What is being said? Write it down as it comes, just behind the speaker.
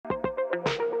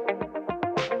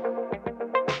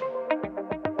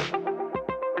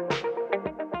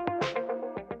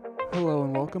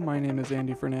welcome. My name is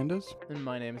Andy Fernandez, And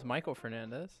my name is Michael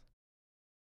Fernandez.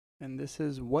 and this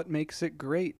is What Makes It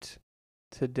Great.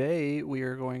 Today, we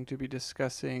are going to be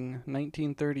discussing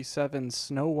 1937's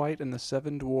Snow White and the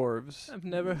Seven Dwarfs. I've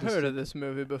never heard of this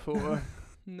movie before.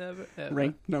 Never ever.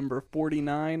 Ranked number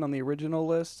 49 on the original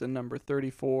list, and number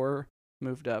 34,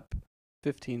 moved up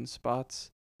 15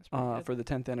 spots That's pretty good. for the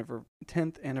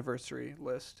 10th anniversary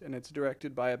list, and it's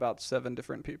directed by about 7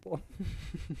 different people.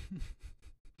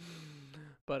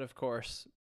 But of course,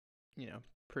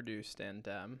 produced and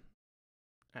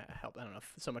helped. I don't know,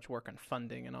 so much work on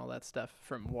funding and all that stuff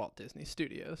from Walt Disney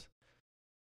Studios.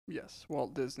 Yes,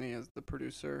 Walt Disney is the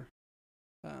producer,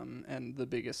 and the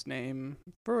biggest name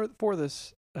for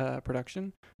this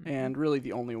production, and really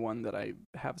the only one that I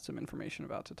have some information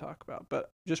about to talk about.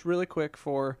 But just really quick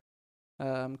for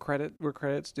credit where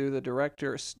credit's due, the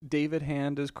director David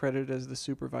Hand is credited as the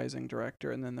supervising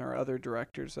director, and then there are other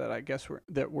directors that I guess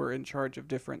were in charge of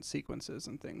different sequences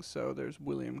and things. So there's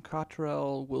William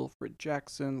Cottrell, Wilfred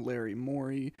Jackson, Larry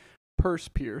Morey, Perce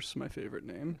Pierce, my favorite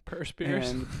name, Perce Pierce,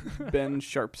 and Ben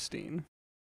Sharpstein.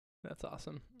 That's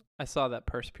awesome. I saw that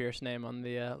Perce Pierce name on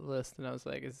the list, and I was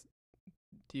like,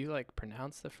 do you like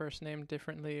pronounce the first name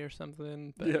differently or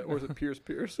something? But, yeah, or is it Pierce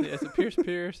Pierce? Yeah, is it Pierce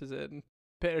Pierce? Is it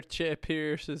Perce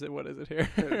Pierce? Is it, what is it here?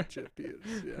 Perce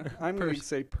Pierce, yeah. I'm going to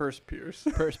say Perce Pierce.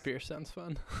 Perce Pierce sounds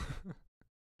fun.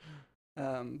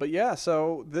 But yeah,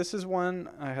 so this is one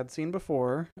I had seen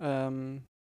before. And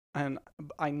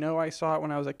I know I saw it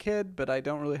when I was a kid, but I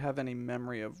don't really have any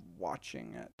memory of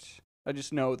watching it. I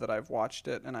just know that I've watched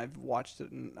it, and I've watched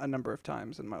it a number of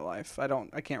times in my life.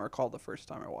 I can't recall the first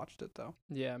time I watched it, though.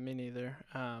 Yeah, me neither.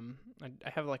 I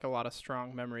have like a lot of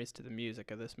strong memories to the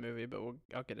music of this movie, but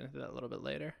I'll get into that a little bit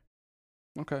later.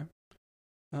 Okay.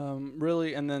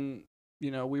 Really, and then,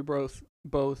 we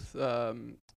both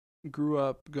grew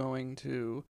up going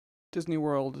to Disney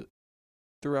World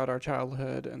throughout our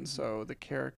childhood, and so the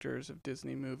characters of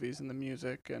Disney movies and the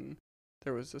music, and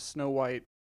there was a Snow White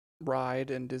ride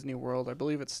in Disney World. I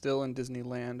believe it's still in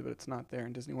Disneyland, but it's not there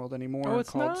in Disney World anymore. Oh, it's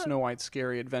called not? Snow White's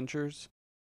Scary Adventures,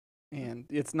 and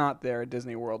it's not there at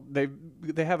Disney World.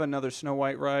 They have another Snow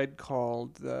White ride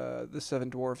called the Seven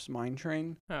Dwarfs Mine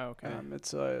Train. Oh, okay.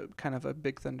 It's a kind of a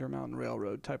Big Thunder Mountain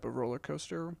Railroad type of roller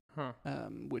coaster,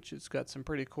 which has got some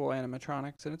pretty cool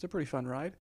animatronics, and it's a pretty fun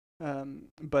ride.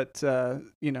 But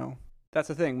that's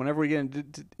the thing. Whenever we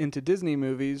get into Disney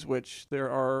movies, which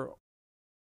there are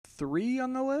 3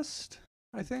 on the list,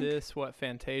 I think.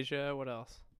 Fantasia? What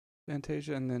else?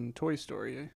 Fantasia, and then Toy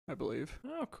Story, I believe.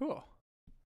 Oh, cool.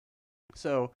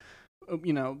 So,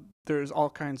 there's all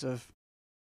kinds of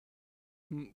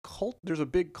there's a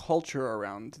big culture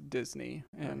around Disney,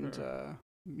 and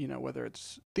whether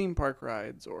it's theme park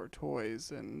rides or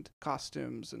toys and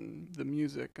costumes and the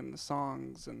music and the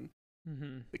songs and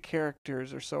the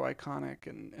characters are so iconic,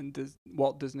 and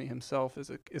Walt Disney himself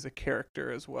is a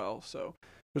character as well. So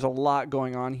there's a lot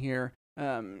going on here.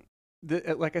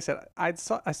 Like I said, I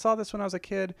saw this when I was a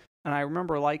kid, and I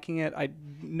remember liking it. I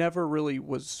never really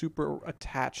was super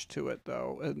attached to it,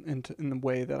 though, in the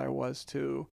way that I was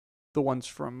to the ones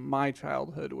from my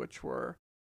childhood, which were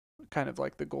kind of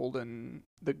like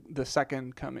the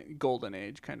second coming golden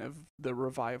age, kind of the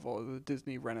revival of the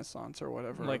Disney Renaissance or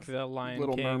whatever. Like the Lion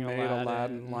Little King, Mermaid,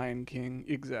 Aladdin, Lion King,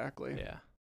 exactly. Yeah.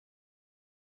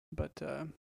 But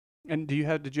and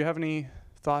did you have any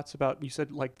thoughts about, you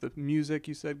said like the music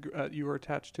you said you were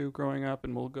attached to growing up,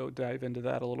 and we'll go dive into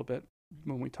that a little bit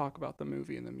when we talk about the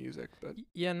movie and the music. But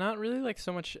yeah, not really like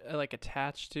so much like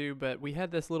attached to, but we had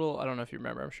this little, I don't know if you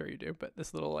remember, I'm sure you do, but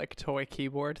this little like toy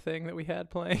keyboard thing that we had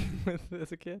playing with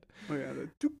as a kid. Oh yeah,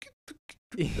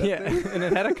 yeah, and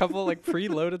it had a couple like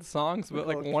preloaded songs, but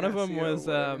like one of them was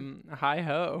Heigh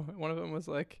Ho. One of them was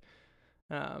like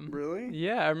really?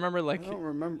 Yeah, I remember like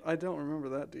I don't remember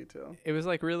that detail. It was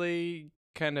like really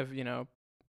kind of,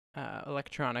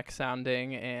 electronic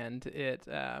sounding, and it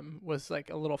was like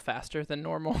a little faster than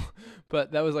normal,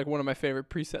 but that was like one of my favorite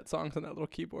preset songs on that little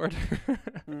keyboard.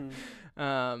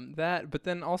 But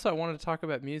then also I wanted to talk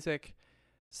about music.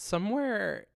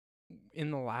 Somewhere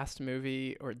in the last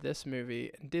movie or this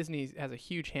movie, Disney has a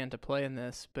huge hand to play in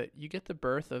this, but you get the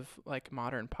birth of like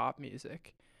modern pop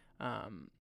music. I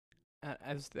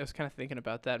was kind of thinking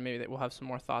about that. Maybe that we'll have some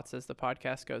more thoughts as the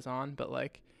podcast goes on, but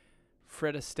like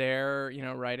Fred Astaire,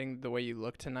 writing The Way You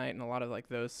Look Tonight, and a lot of like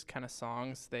those kind of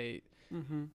songs, I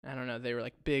don't know, they were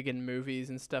like big in movies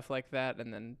and stuff like that,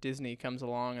 and then Disney comes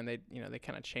along and they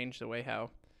kind of change the way how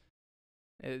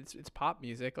it's pop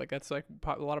music. Like that's like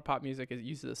a lot of pop music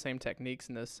uses the same techniques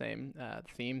and those same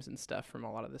themes and stuff from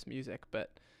a lot of this music,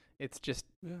 but it's just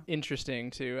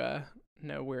interesting to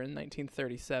know we're in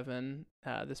 1937.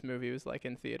 This movie was like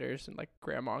in theaters, and like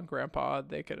grandma and grandpa,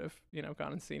 they could have,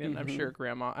 gone and seen it. And I'm sure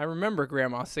I remember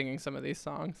grandma singing some of these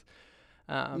songs.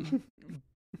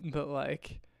 But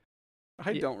like,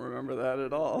 I don't remember that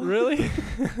at all. Really?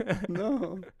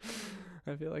 No.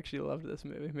 I feel like she loved this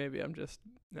movie. Maybe I'm just,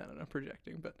 I don't know,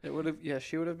 projecting, but it would have. Yeah,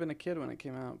 she would have been a kid when it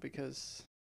came out because.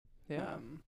 Yeah.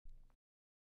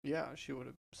 She would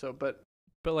have. So, but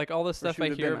like all the stuff I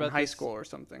hear about in high school or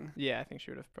something. Yeah, I think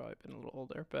she would have probably been a little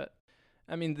older. But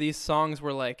I mean, these songs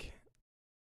were like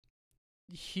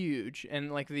huge,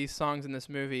 and like these songs in this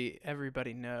movie,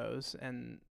 everybody knows,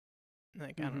 and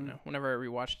like I don't know. Whenever I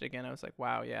rewatched it again, I was like,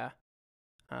 wow, yeah.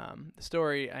 The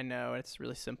story, I know it's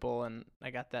really simple, and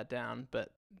I got that down. But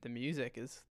the music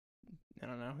is, I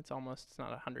don't know. It's not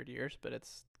 100 years, but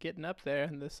it's getting up there,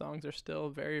 and the songs are still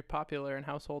very popular and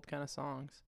household kind of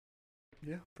songs.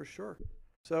 Yeah, for sure.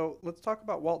 So let's talk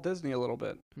about Walt Disney a little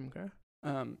bit. Okay.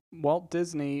 Walt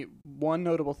Disney, one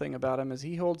notable thing about him is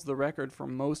he holds the record for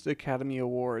most Academy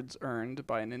Awards earned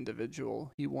by an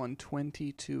individual. He won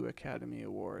 22 Academy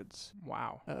Awards.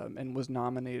 Wow. And was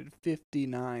nominated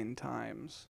 59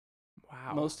 times.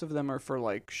 Wow. Most of them are for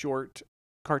like short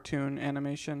cartoon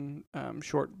animation,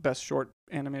 best short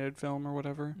animated film or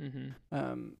whatever.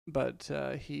 But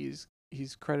he's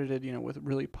credited, with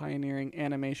really pioneering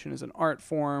animation as an art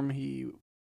form.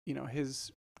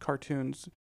 His cartoons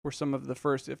were some of the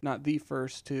first, if not the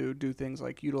first, to do things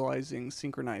like utilizing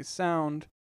synchronized sound,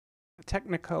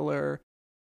 Technicolor.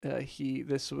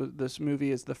 This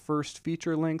movie is the first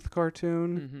feature-length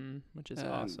cartoon, which is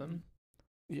awesome.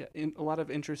 Yeah, a lot of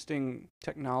interesting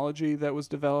technology that was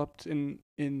developed in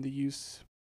the use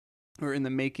or in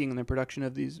the making and the production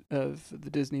of the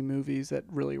Disney movies that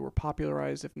really were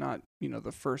popularized, if not,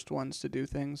 the first ones to do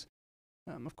things.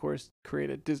 Of course,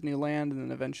 created Disneyland and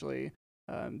then eventually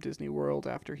Disney World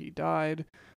after he died.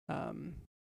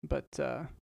 But a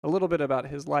little bit about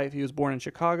his life. He was born in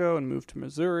Chicago and moved to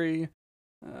Missouri.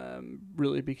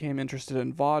 Really became interested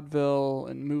in vaudeville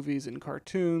and movies and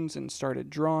cartoons and started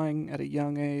drawing at a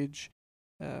young age.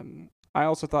 I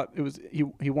also thought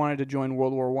he wanted to join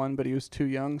World War I, but he was too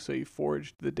young, so he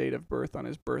forged the date of birth on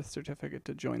his birth certificate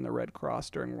to join the Red Cross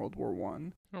during World War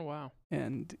I. Oh, wow.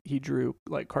 And he drew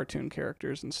like cartoon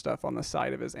characters and stuff on the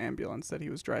side of his ambulance that he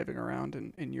was driving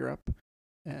around in Europe.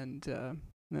 And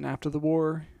then after the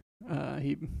war,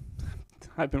 we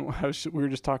were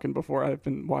just talking before, I've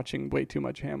been watching way too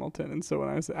much Hamilton, and so when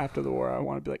I was after the war, I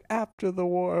want to be like, after the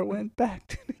war, I went back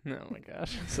to... Oh my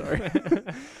gosh. Sorry.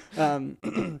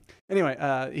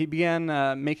 Anyway, he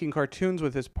began making cartoons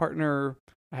with his partner,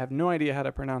 I have no idea how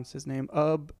to pronounce his name,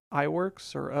 Ub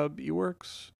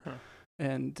Iwerks. Huh.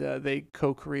 And they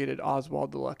co-created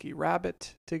Oswald the Lucky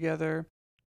Rabbit together,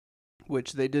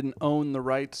 which they didn't own the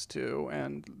rights to,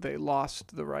 and they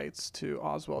lost the rights to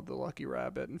Oswald the Lucky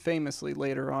Rabbit. And famously,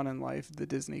 later on in life, the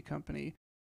Disney company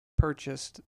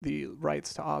purchased the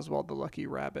rights to Oswald the Lucky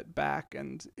Rabbit back,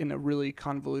 and in a really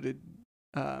convoluted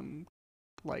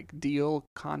deal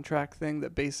contract thing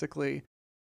that basically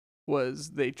was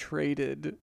they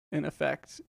traded, in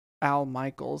effect, Al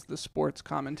Michaels, the sports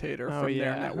commentator from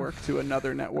their network to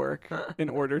another network in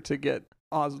order to get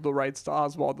the rights to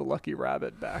Oswald the Lucky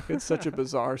Rabbit back. It's such a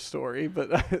bizarre story,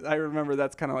 but I remember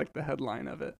that's kind of like the headline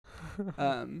of it.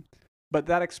 But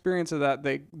that experience of that,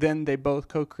 they both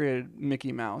co-created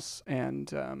Mickey Mouse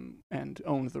and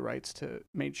owned the rights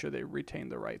made sure they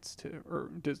retained the rights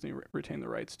or Disney retained the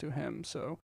rights to him.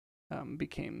 So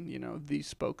became, the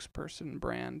spokesperson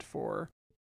brand for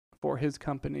his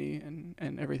company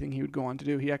and everything he would go on to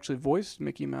do. He actually voiced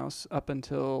Mickey Mouse up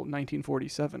until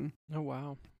 1947. Oh,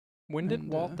 wow. When did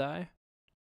Walt die?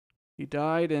 He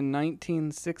died in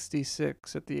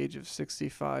 1966 at the age of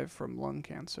 65 from lung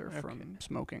cancer from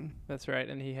smoking. That's right.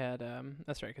 And he had,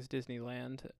 that's right, because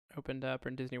Disneyland opened up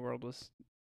and Disney World was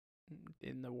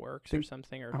in the works or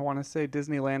something. I want to say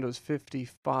Disneyland was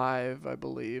 55, I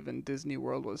believe, and Disney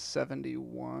World was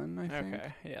 71, I think.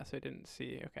 Okay, yeah, so he didn't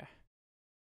see, okay.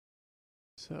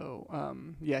 So,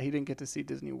 he didn't get to see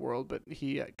Disney World, but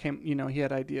he he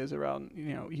had ideas around,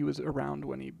 he was around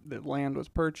when the land was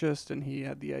purchased, and he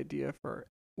had the idea for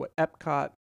what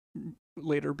Epcot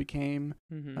later became,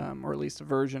 or at least a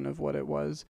version of what it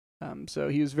was. So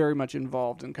he was very much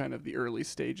involved in kind of the early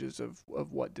stages of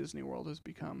what Disney World has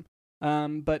become.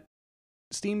 But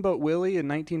Steamboat Willie in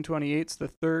 1928 is the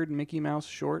third Mickey Mouse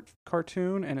short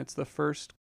cartoon, and it's the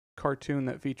first cartoon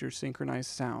that features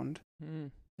synchronized sound.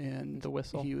 And the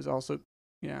whistle. He was also,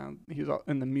 he was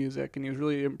in the music, and he was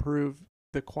really improved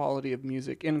the quality of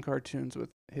music in cartoons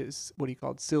with his, what he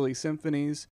called silly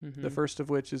symphonies, the first of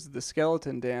which is the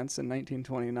Skeleton Dance in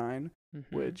 1929,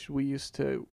 which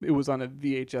it was on a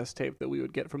VHS tape that we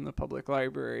would get from the public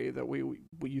library that we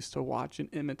used to watch and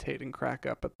imitate and crack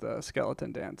up at the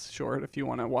skeleton dance short. If you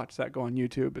want to watch that, go on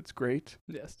YouTube. It's great.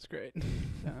 Yes, it's great.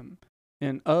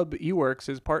 And Ub Iwerks,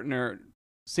 his partner,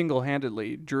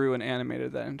 single-handedly drew and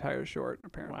animated that entire short,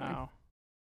 apparently. Wow.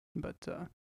 But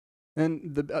then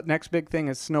the next big thing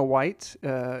is Snow White.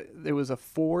 It was a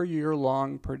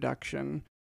 4-year-long production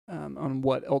on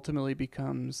what ultimately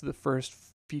becomes the first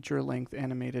feature-length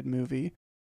animated movie.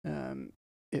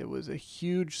 It was a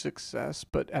huge success,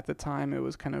 but at the time it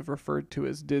was kind of referred to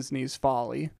as Disney's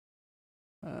folly,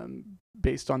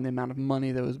 based on the amount of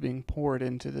money that was being poured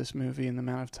into this movie and the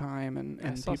amount of time, and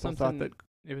people thought that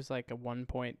it was like a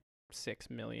 1.6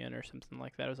 million or something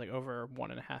like that. It was like over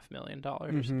 $1.5 million or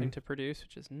Mm-hmm. something to produce,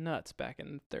 which is nuts back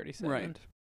in 37. Right.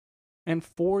 And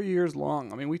 4 years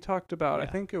long. I mean, we talked about, Yeah. I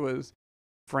think it was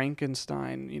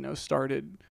Frankenstein,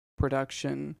 started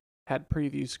production, had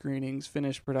preview screenings,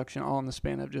 finished production all in the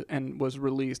span of and was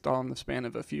released all in the span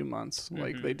of a few months. Mm-hmm.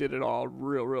 Like, they did it all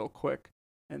real quick.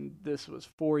 And this was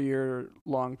 4-year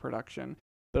long production.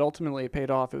 But ultimately it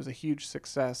paid off. It was a huge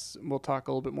success. We'll talk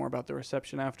a little bit more about the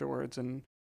reception afterwards.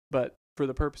 But for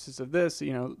the purposes of this,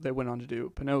 they went on to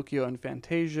do Pinocchio and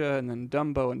Fantasia, and then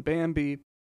Dumbo and Bambi.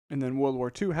 And then World War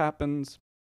II happens,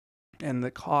 and the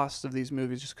cost of these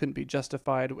movies just couldn't be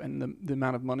justified, and the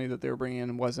amount of money that they were bringing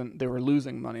in they were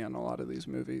losing money on a lot of these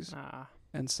movies.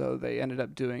 And so they ended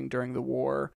up doing, during the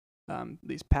war,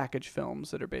 these package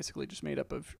films that are basically just made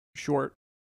up of short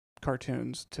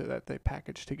cartoons that they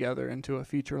package together into a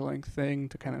feature-length thing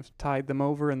to kind of tide them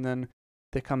over, and then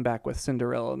they come back with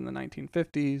Cinderella in the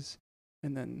 1950s,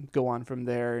 and then go on from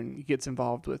there, and he gets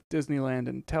involved with Disneyland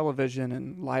and television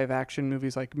and live-action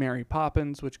movies like Mary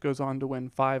Poppins, which goes on to win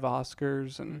 5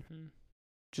 Oscars, and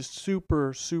just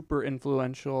super, super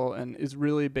influential, and is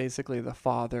really basically the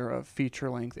father of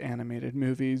feature-length animated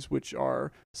movies, which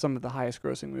are some of the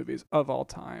highest-grossing movies of all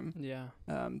time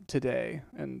today.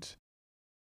 And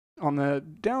on the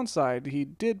downside, he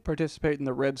did participate in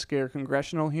the Red Scare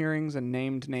congressional hearings and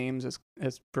named names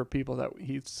as for people that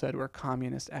he said were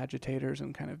communist agitators,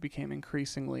 and kind of became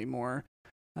increasingly more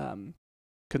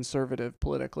conservative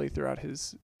politically throughout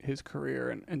his career,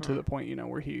 and to the point,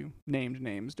 where he named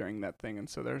names during that thing. And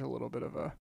so there's a little bit of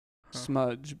a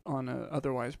smudge on a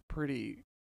otherwise pretty,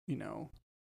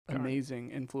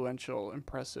 amazing, influential,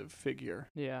 impressive figure.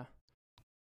 Yeah.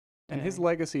 And his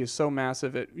legacy is so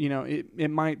massive.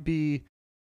 It might be,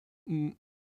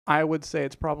 I would say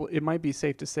it might be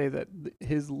safe to say that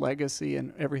his legacy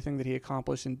and everything that he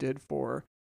accomplished and did for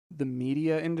the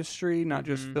media industry, not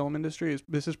just film industry,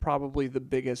 this is probably the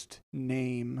biggest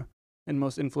name and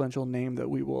most influential name that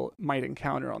we might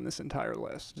encounter on this entire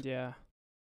list. Yeah.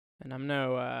 And I'm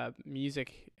no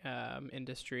music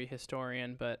industry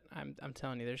historian, but I'm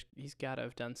telling you, he's got to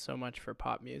have done so much for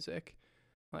pop music,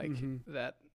 like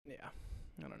that. Yeah,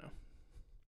 I don't know.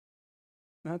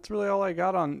 That's really all I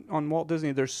got on Walt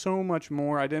Disney. There's so much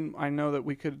more. I know that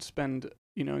we could spend,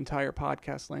 entire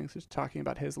podcast lengths just talking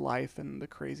about his life and the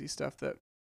crazy stuff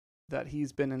that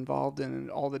he's been involved in, and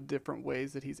all the different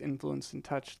ways that he's influenced and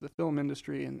touched the film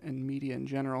industry and media in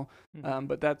general.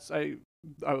 But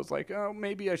I was like, oh,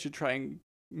 maybe I should try and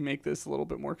make this a little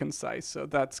bit more concise. So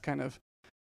that's kind of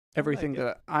everything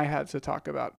that I had to talk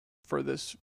about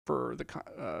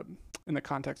in the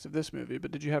context of this movie. But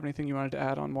did you have anything you wanted to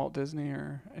add on Walt Disney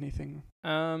or anything?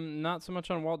 Not so much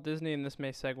on Walt Disney, and this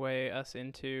may segue us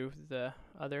into the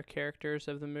other characters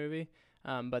of the movie.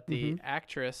 But the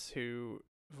actress who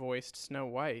voiced Snow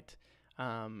White,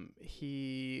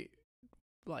 he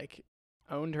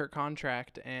owned her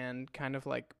contract and kind of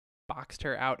boxed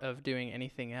her out of doing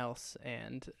anything else,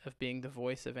 and of being the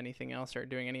voice of anything else or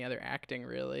doing any other acting,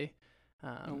 really.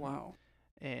 Oh, wow.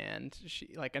 And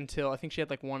she until I think she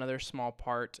had one other small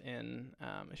part in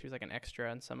she was an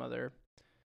extra in some other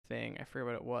thing. I forget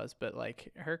what it was, but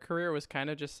her career was kind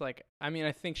of just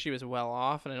I think she was well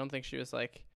off, and I don't think she was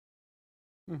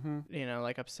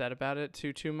upset about it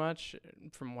too much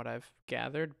from what I've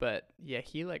gathered. But yeah,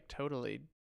 he totally,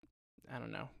 I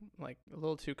don't know, a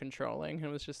little too controlling. It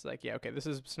was just yeah, okay, this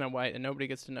is Snow White, and nobody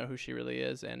gets to know who she really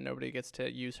is, and nobody gets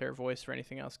to use her voice for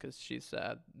anything else because she's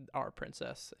our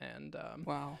princess. And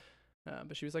wow.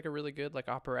 But she was a really good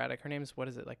operatic. Her name's, what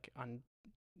is it, on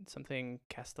something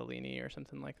Castellini or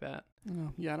something like that.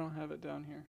 Oh, yeah, I don't have it down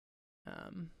here.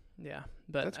 Yeah,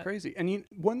 but that's crazy. And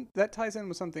that ties in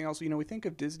with something else. We think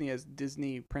of Disney as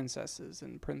Disney princesses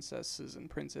and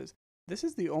princes. This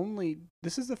is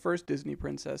the first Disney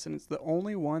princess, and it's the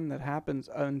only one that happens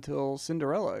until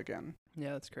Cinderella again.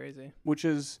 Yeah, that's crazy. Which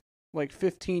is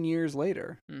 15 years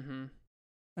later.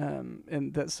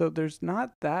 And that, so there's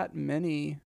not that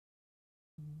many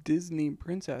Disney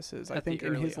princesses. I think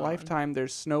in his lifetime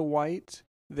there's Snow White,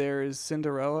 there's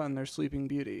Cinderella, and there's Sleeping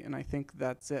Beauty, and I think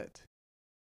that's it.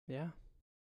 Yeah.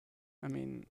 I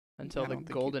mean, until the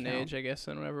golden age, I guess,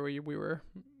 and whenever we were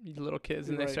little kids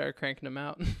and they started cranking them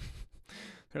out.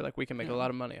 They're like, we can make a lot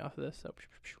of money off of this. So,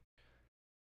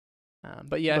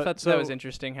 but I thought that was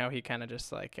interesting how he kind of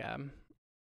just like,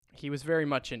 he was very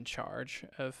much in charge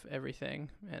of everything,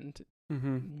 and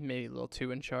maybe a little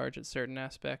too in charge at certain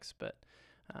aspects. But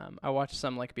I watched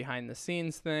some like behind the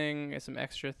scenes thing, some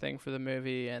extra thing for the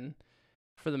movie, and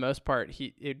for the most part,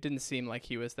 it didn't seem like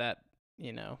he was that,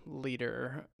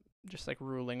 leader, just like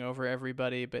ruling over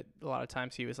everybody. But a lot of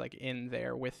times he was like in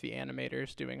there with the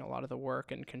animators doing a lot of the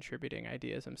work and contributing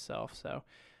ideas himself. So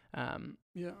I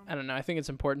don't know. I think it's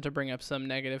important to bring up some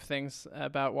negative things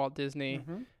about Walt Disney.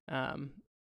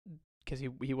 Because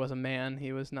he was a man.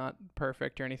 He was not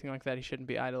perfect or anything like that. He shouldn't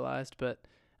be idolized. But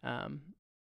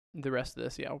the rest of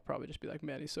this, we'll probably just be like,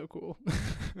 man, he's so cool.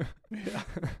 Yeah.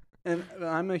 And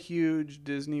I'm a huge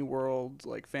Disney World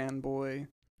like fanboy.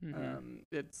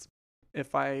 It's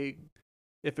if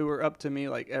it were up to me,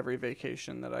 like every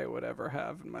vacation that I would ever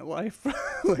have in my life,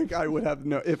 like I would have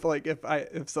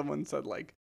if someone said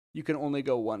like you can only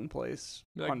go one place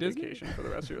on vacation for the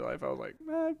rest of your life, I was like,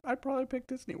 I'd probably pick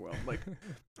Disney World. Like,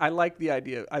 I like the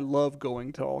idea. I love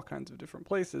going to all kinds of different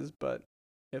places, but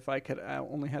if I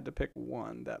only had to pick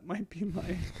one, that might be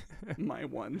my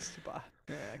one spot.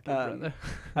 Yeah,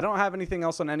 I don't have anything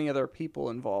else on any other people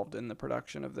involved in the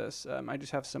production of this. I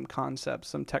just have some concepts,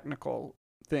 some technical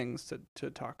things to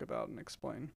talk about and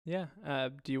explain. Yeah.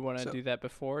 Do you want to do that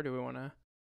before? Do we want to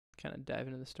kind of dive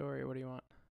into the story, or what do you want?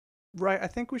 Right, I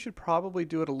think we should probably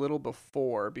do it a little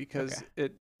before because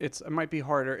it might be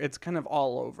harder. It's kind of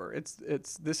all over.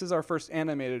 This is our first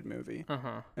animated movie,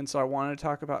 and so I wanted to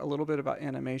talk about a little bit about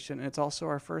animation. And it's also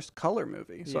our first color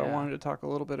movie, so I wanted to talk a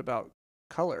little bit about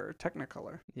color,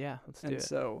 Technicolor. Yeah, let's do it. And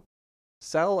so,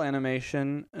 cell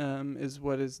animation is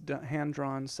what is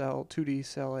hand-drawn cell, 2D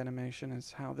cell animation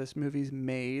is how this movie's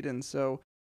made, and so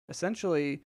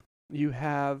essentially you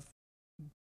have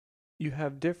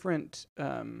different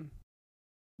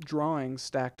drawings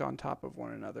stacked on top of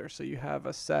one another. So you have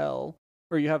a cell,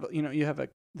 or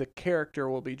the character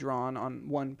will be drawn on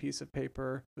one piece of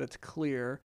paper that's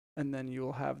clear, and then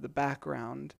you'll have the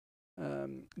background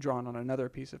drawn on another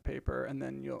piece of paper, and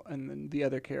then the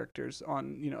other characters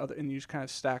on and you just kind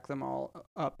of stack them all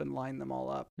up and line them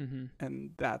all up, and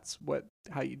that's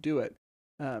how you do it.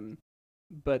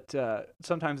 But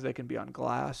sometimes they can be on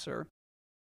glass or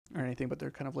anything, but they're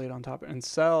kind of laid on top. And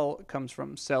cell comes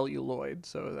from celluloid,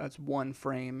 so that's one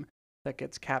frame that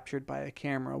gets captured by a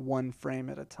camera, one frame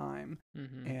at a time.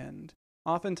 And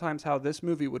oftentimes how this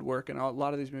movie would work, and a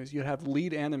lot of these movies, you have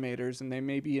lead animators, and they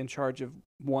may be in charge of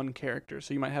one character.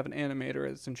 So you might have an animator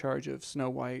that's in charge of Snow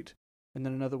White, and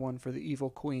then another one for the evil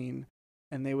queen,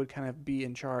 and they would kind of be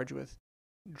in charge with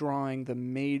drawing the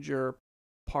major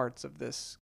parts of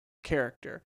this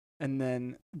character. And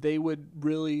then they would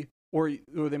really... Or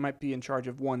they might be in charge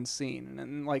of one scene.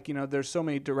 And there's so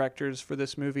many directors for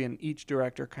this movie, and each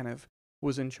director kind of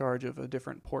was in charge of a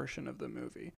different portion of the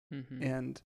movie.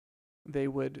 And they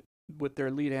would, with their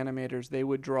lead animators, they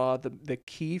would draw the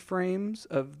key frames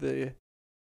of the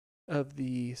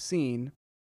scene.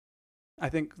 I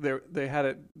think they had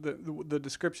it. The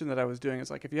description that I was doing is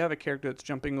like, if you have a character that's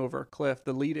jumping over a cliff,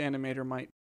 the lead animator might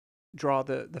draw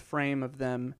the frame of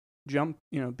them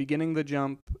beginning the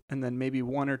jump, and then maybe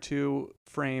one or two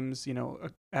frames,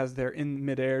 as they're in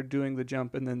midair doing the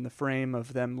jump, and then the frame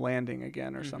of them landing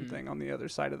again or something on the other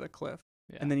side of the cliff.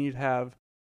 Yeah. And then you'd have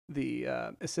the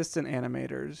assistant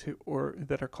animators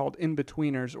that are called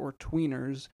in-betweeners or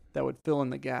tweeners that would fill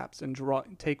in the gaps and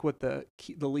take what the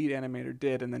lead animator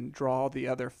did and then draw the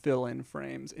other fill-in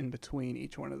frames in between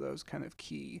each one of those kind of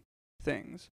key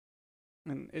things.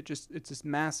 And it's this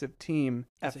massive team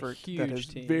effort that is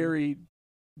very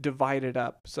divided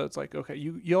up. So it's like, okay,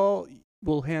 y'all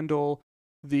will handle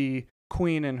the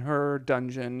queen in her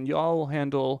dungeon. Y'all will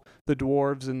handle the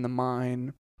dwarves in the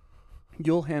mine.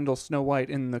 You'll handle Snow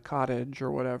White in the cottage or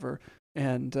whatever.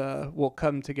 And we'll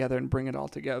come together and bring it all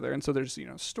together. And so there's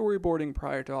storyboarding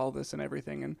prior to all this and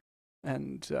everything,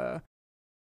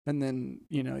 and then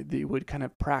they would kind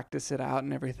of practice it out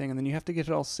and everything, and then you have to get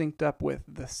it all synced up with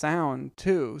the sound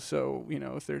too. So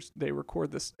if they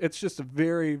record this, it's just a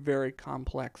very, very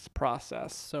complex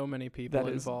process. So many people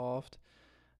involved.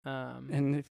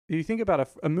 And if you think about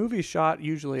a movie shot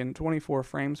usually in 24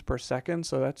 frames per second,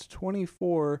 so that's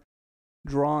 24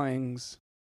 drawings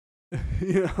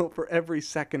for every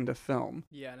second of film.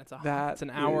 Yeah, and That it's an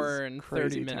hour and 30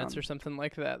 crazy minutes town. or something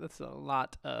like that. That's a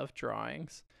lot of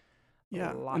drawings.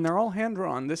 Yeah, and they're all hand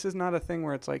drawn. This is not a thing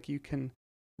where it's like you can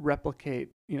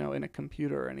replicate, in a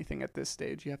computer or anything at this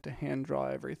stage. You have to hand draw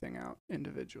everything out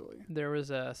individually. There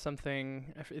was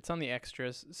something. It's on the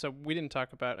extras. So we didn't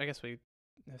talk about. I guess we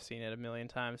have seen it a million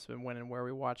times, but when and where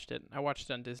we watched it. I watched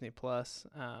it on Disney Plus.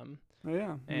 Oh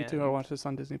yeah, me too. I watched this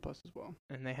on Disney Plus as well.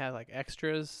 And they had like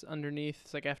extras underneath.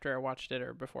 It's like after I watched it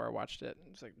or before I watched it,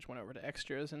 it's like just went over to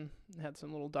extras and had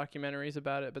some little documentaries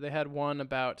about it. But they had one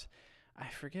about, I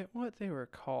forget what they were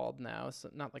called now. It's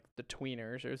not like the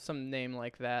Tweeners or some name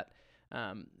like that.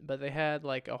 But they had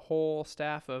like a whole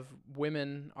staff of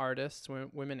women artists,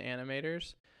 women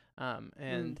animators,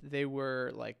 and they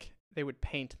were like, they would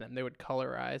paint them. They would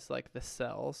colorize like the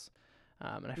cells.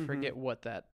 And I forget what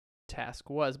that task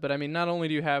was, but I mean, not only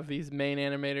do you have these main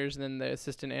animators and then the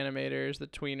assistant animators, the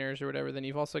tweeners or whatever, then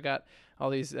you've also got all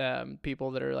these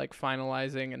people that are like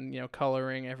finalizing and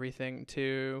coloring everything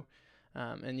too.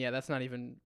 And yeah, that's not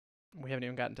even, we haven't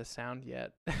even gotten to sound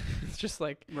yet. It's just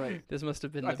like, right, this must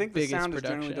have been I think the biggest sound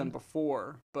production. is generally done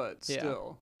before, but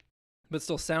still. But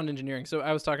still sound engineering. So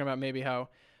I was talking about maybe how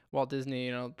Walt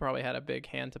Disney, probably had a big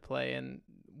hand to play in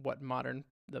what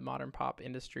the modern pop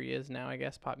industry is now, I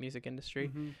guess, pop music industry.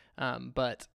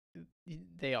 But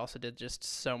they also did just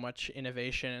so much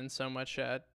innovation and so much,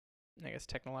 I guess,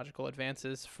 technological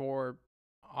advances for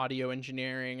audio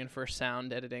engineering and for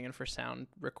sound editing and for sound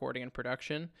recording and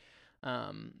production.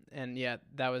 And yeah,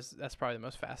 that's probably the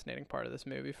most fascinating part of this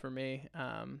movie for me.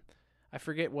 I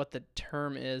forget what the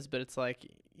term is, but it's like,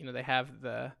 they have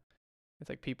it's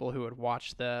like people who would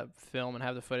watch the film and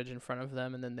have the footage in front of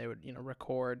them, and then they would,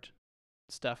 record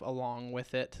stuff along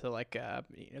with it. So like,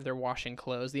 they're washing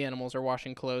clothes. The animals are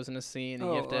washing clothes in a scene. And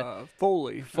you have to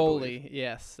Foley. Foley,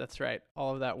 yes, that's right.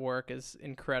 All of that work is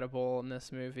incredible in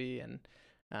this movie, and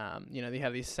they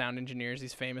have these sound engineers,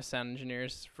 these famous sound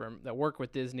engineers that work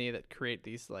with Disney that create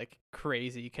these like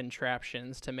crazy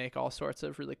contraptions to make all sorts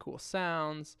of really cool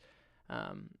sounds.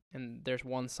 And there's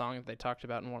one song that they talked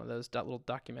about in one of those little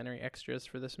documentary extras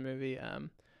for this movie.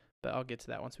 But I'll get to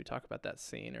that once we talk about that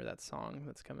scene or that song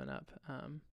that's coming up.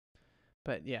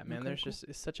 But yeah, man,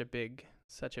 it's such a big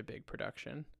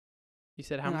production. You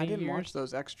said how many years? I didn't watch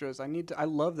those extras. I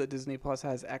love that Disney Plus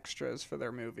has extras for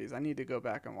their movies. I need to go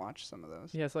back and watch some of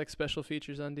those. Yeah, it's like special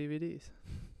features on DVDs.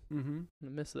 Mm-hmm. I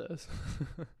miss those.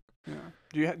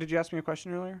 Yeah. Did you ask me a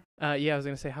question earlier? Yeah, I was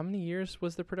going to say, how many years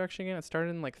was the production again? It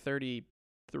started in like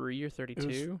 33 or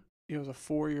 32? It was a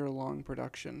 4-year-long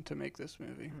production to make this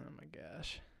movie. Oh my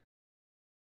gosh.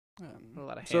 A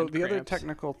lot of hand So the cramps. other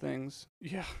technical things,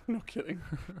 yeah, no kidding.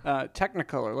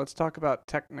 Technicolor. Let's talk about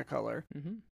Technicolor.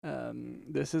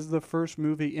 This is the first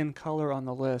movie in color on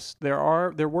the list. There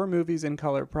were movies in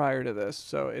color prior to this,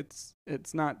 so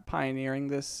it's not pioneering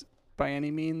this by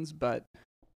any means, but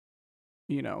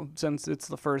since it's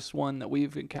the first one that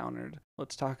we've encountered,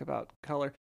 let's talk about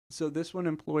color. So this one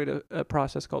employed a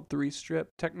process called 3-strip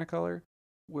Technicolor,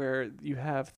 where you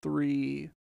have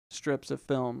 3 strips of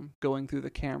film going through the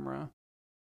camera,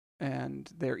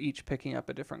 and they're each picking up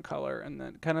a different color, and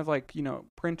then kind of like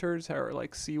printers are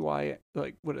like CY,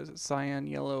 like what is it, cyan,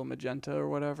 yellow, magenta, or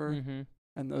whatever,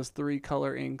 and those 3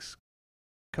 color inks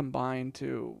combine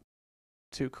to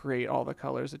create all the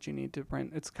colors that you need to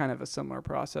print. It's kind of a similar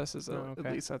process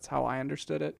at least that's how I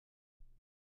understood it.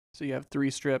 So you have 3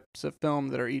 strips of film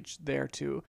that are each there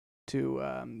to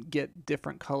get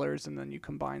different colors, and then you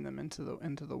combine them into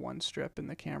the one strip in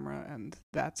the camera, and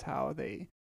that's how they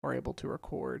are able to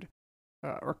record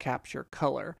or capture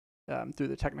color through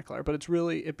the Technicolor. But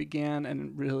it began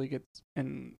and really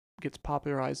gets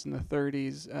popularized in the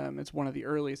 30s. It's one of the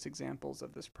earliest examples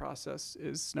of this process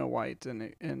is Snow White,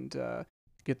 and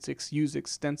gets used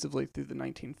extensively through the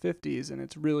 1950s, and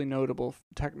it's really notable.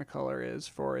 Technicolor is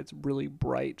for its really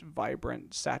bright,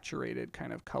 vibrant, saturated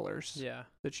kind of colors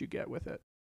that you get with it.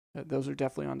 Those are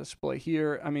definitely on display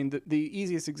here. I mean, the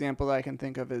easiest example that I can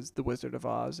think of is The Wizard of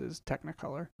Oz is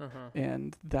Technicolor,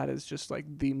 and that is just like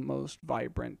the most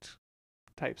vibrant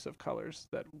types of colors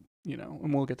that,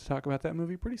 and we'll get to talk about that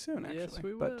movie pretty soon, actually. Yes,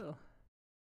 we will.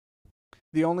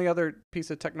 The only other piece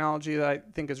of technology that I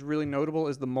think is really notable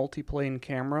is the multiplane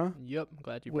camera. Yep, I'm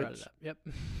glad you brought it up. Yep.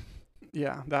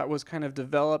 Yeah, that was kind of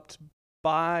developed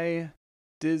by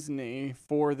Disney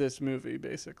for this movie,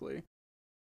 basically.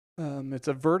 It's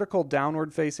a vertical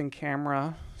downward-facing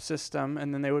camera system,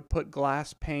 and then they would put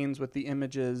glass panes with the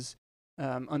images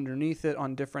underneath it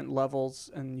on different levels,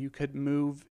 and you could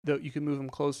move them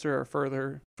closer or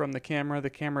further from the camera. The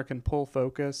camera can pull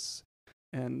focus.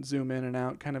 and zoom in and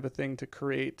out kind of a thing to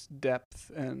create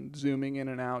depth and zooming in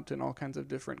and out and all kinds of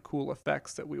different cool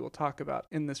effects that we will talk about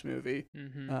in this movie.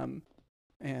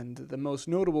 And the most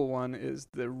notable one is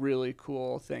the really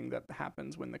cool thing that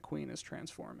happens when the queen is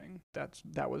transforming.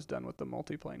 That was done with the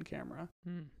multiplane camera.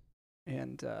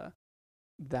 And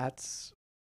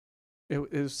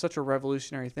it was such a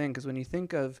revolutionary thing, because when you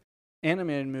think of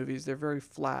animated movies, they're very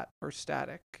flat or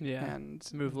static. Yeah. And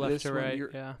move left to right.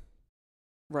 Yeah.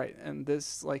 Right. And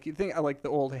this, like, you think, I like the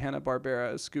old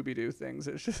Hanna-Barbera Scooby-Doo things.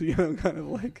 It's just, you know, kind of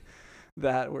like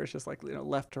that, where it's just like, you know,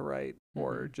 left to right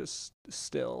or just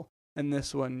still. And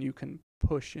this one, you can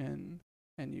push in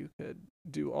and you could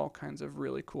do all kinds of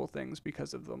really cool things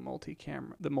because of the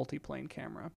multiplane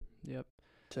camera. Yep.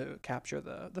 To capture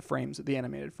the frames, the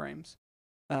animated frames.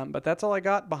 But that's all I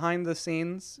got behind the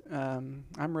scenes. I'm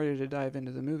ready to dive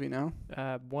into the movie now.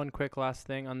 One quick last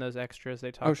thing on those extras.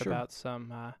 They talked about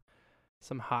some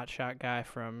hotshot guy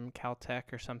from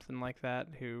Caltech or something like that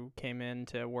who came in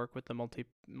to work with the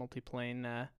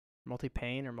multiplane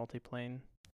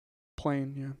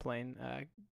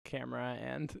camera.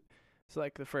 And it's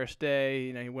like the first day,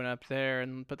 you know, he went up there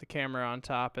and put the camera on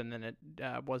top, and then it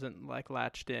wasn't like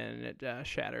latched in. It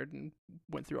shattered and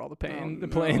went through all the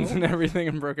planes and everything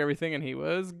and broke everything, and he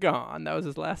was gone. That was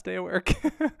his last day of work.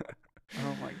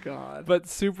 Oh my God. But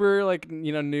super, like,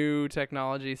 you know, new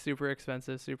technology, super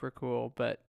expensive, super cool.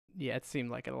 But yeah, it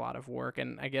seemed like a lot of work.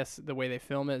 And I guess the way they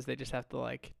film it is they just have to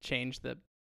like change the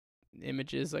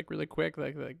images like really quick.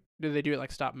 Like do they do it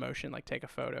like stop motion, like take a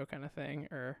photo kind of thing,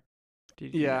 or?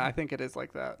 I think it is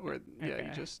like that, where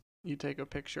you take a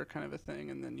picture kind of a thing,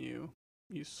 and then you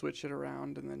switch it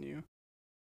around, and then you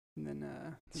do the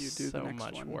next one.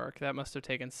 So much work. That must have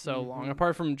taken so long.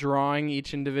 Apart from drawing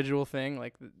each individual thing,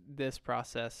 like this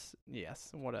process,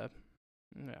 yes, what a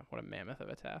mammoth of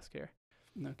a task here.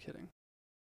 No kidding.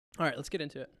 All right, let's get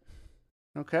into it.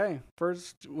 Okay,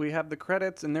 first we have the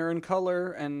credits, and they're in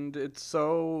color, and it's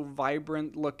so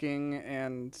vibrant looking,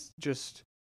 and just,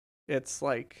 it's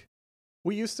like,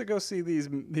 we used to go see these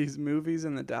movies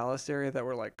in the Dallas area that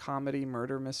were like comedy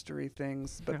murder mystery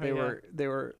things, but they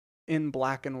were in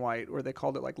black and white, or they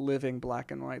called it like living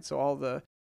black and white. So all the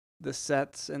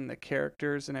sets and the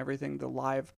characters and everything, the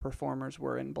live performers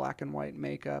were in black and white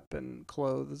makeup and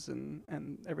clothes and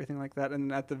everything like that.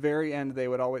 And at the very end, they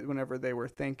would always, whenever they were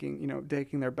thanking, you know,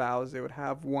 taking their bows, they would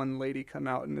have one lady come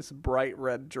out in this bright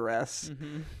red dress.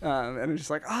 And it's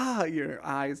just like, your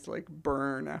eyes like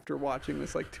burn after watching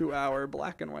this like 2-hour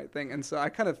black and white thing. And so I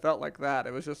kind of felt like that.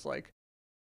 It was just like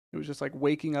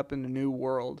waking up in a new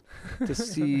world to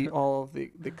see all of the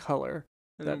color.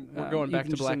 That, we're going back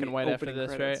to black and white after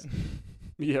this, credits. Right?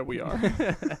 Yeah, we are.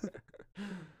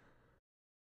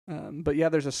 But yeah,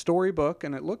 there's a storybook,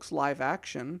 and it looks live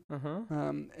action.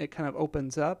 It kind of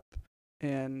opens up,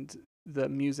 and the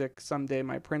music, Someday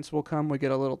My Prince Will Come, we get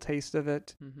a little taste of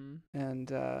it. And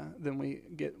then we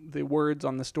get the words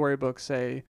on the storybook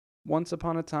say, once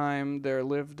upon a time, there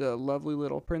lived a lovely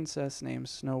little princess named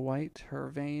Snow White. Her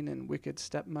vain and wicked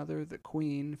stepmother, the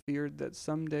queen, feared that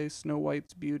someday Snow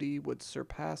White's beauty would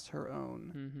surpass her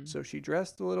own. So she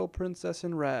dressed the little princess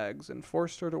in rags and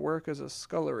forced her to work as a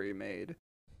scullery maid.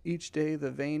 Each day the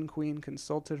vain queen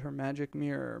consulted her magic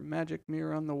mirror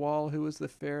on the wall, who is the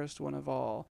fairest one of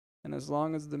all. And as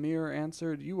long as the mirror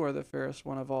answered, you are the fairest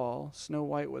one of all, Snow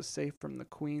White was safe from the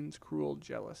queen's cruel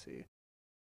jealousy.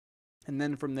 And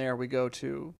then from there, we go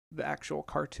to the actual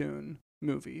cartoon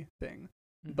movie thing.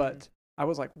 But I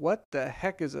was like, what the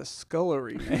heck is a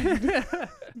scullery maid? Yeah,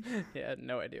 I had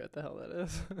no idea what the hell that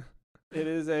is. It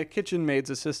is a kitchen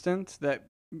maid's assistant that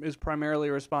is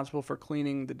primarily responsible for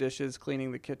cleaning the dishes,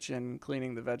 cleaning the kitchen,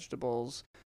 cleaning the vegetables,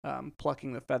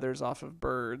 plucking the feathers off of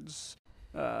birds,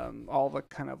 all the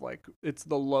kind of like, it's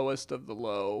the lowest of the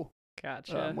low.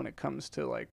 Gotcha. When it comes to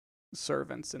like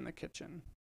servants in the kitchen.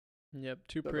 Yep,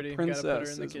 too pretty. The princess gotta put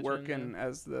her in the is kitchen, working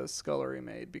as the scullery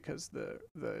maid because the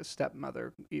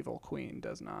stepmother, evil queen,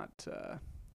 does not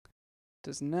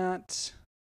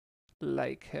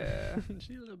like her.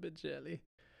 She's a little bit jelly.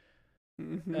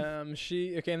 And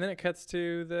then it cuts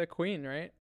to the queen,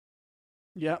 right?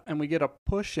 Yep, and we get a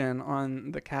push in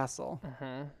on the castle.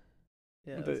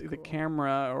 Yeah, the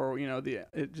camera, or you know,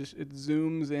 it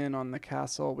zooms in on the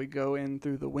castle. We go in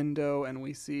through the window and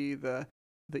we see the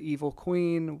evil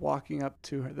queen walking up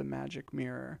to the magic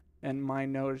mirror, and my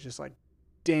note is just like,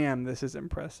 damn, this is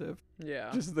impressive.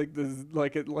 Yeah, just like this,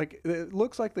 it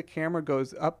looks like the camera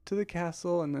goes up to the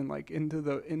castle and then like into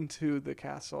the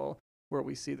castle where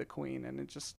we see the queen, and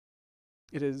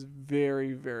it is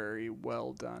very, very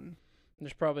well done.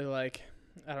 There's probably like,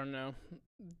 I don't know,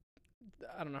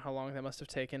 I don't know how long that must have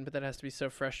taken, but that has to be so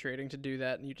frustrating to do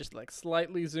that. And you just like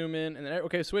slightly zoom in and then,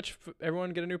 okay, switch.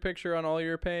 Everyone get a new picture on all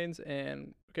your panes.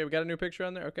 And okay, we got a new picture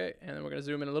on there. Okay. And then we're going to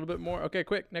zoom in a little bit more. Okay,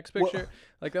 quick. Next picture. Well,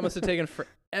 like that must have taken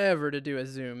forever to do a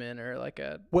zoom in or like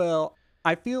a. Well,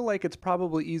 I feel like it's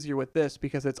probably easier with this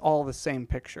because it's all the same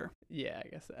picture. Yeah,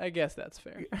 I guess that's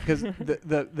fair. Because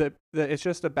the it's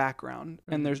just a background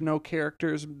and there's no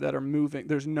characters that are moving.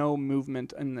 There's no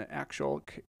movement in the actual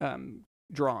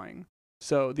drawing.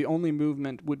 So the only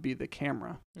movement would be the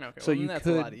camera. Okay, so well, that's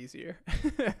a lot easier.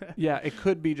 Yeah, it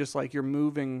could be just like you're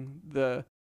moving I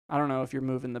don't know if you're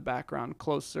moving the background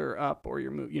closer up or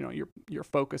you're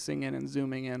focusing in and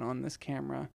zooming in on this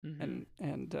camera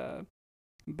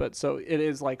but so it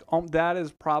is like that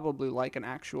is probably like an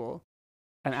actual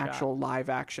live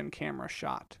action camera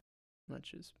shot,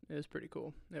 which is pretty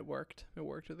cool. It worked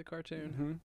with the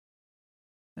cartoon.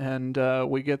 And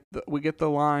we get the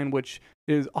line which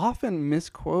is often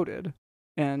misquoted,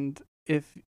 and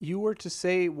if you were to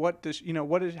say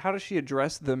how does she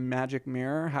address the magic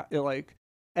mirror, like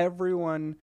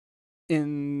everyone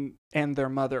and their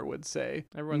mother would say,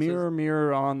 everyone mirror says,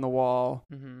 mirror on the wall,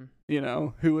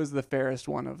 who is the fairest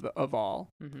one of all.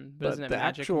 But isn't it the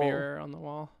magic mirror on the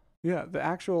wall? Yeah, the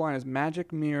actual line is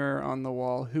magic mirror on the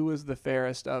wall, who is the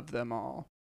fairest of them all,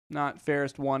 not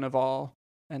fairest one of all.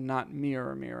 And not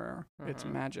mirror, mirror. It's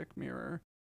magic mirror.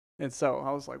 And so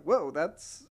I was like, whoa,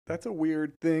 that's a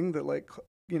weird thing that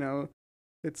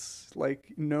it's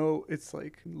like, no, it's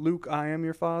like Luke, I am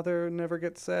your father never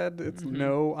gets said. It's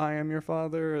no, I am your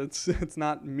father. It's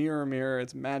not mirror, mirror.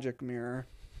 It's magic mirror.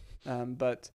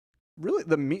 But really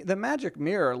the magic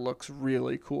mirror looks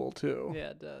really cool too.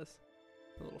 Yeah, it does.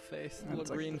 The little face, the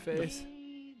little green face.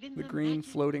 The green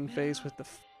floating face with the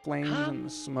flames and the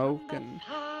smoke and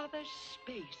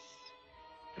space.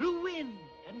 Through wind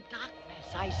and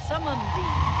darkness I summon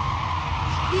thee.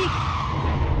 Speak.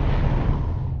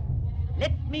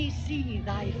 Let me see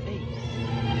thy face.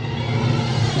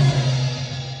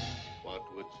 What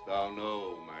wouldst thou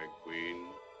know, my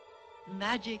queen?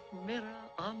 Magic mirror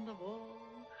on the wall,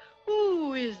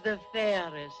 who is the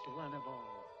fairest one of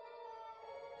all?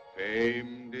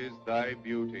 Famed is thy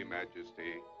beauty,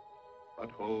 Majesty,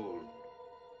 but hold,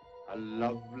 a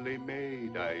lovely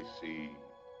maid I see.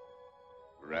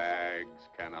 Rags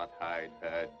cannot hide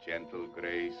her gentle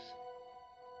grace.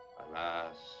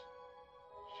 Alas,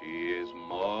 she is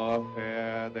more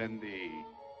fair than thee.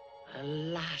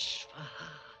 Alas for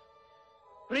her.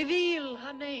 Reveal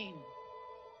her name.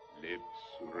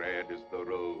 Lips red as the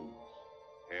rose,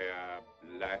 hair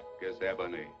black as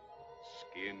ebony,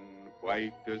 skin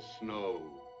white as snow.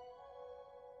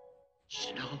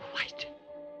 Snow White.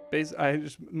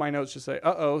 My notes just say,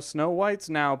 Snow White's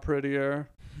now prettier.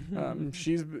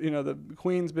 She's, the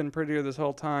queen's been prettier this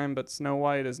whole time, but Snow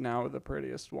White is now the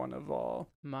prettiest one of all.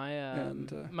 My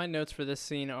notes for this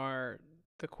scene are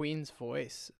the queen's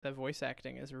voice. The voice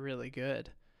acting is really good.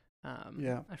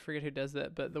 Yeah. I forget who does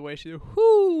that, but the way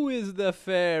who is the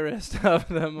fairest of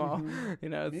them all?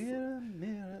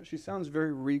 She sounds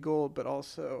very regal, but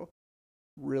also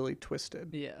really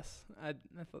twisted. Yes, I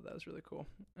thought that was really cool.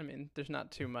 I mean, there's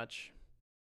not too much.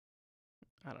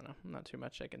 I don't know, not too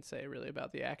much I can say really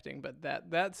about the acting, but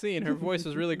that scene, her voice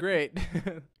was really great.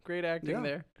 Great acting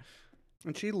there.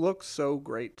 And she looks so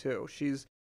great too. She's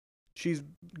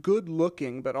good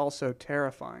looking, but also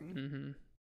terrifying.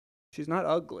 She's not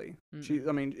ugly.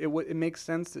 It makes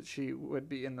sense that she would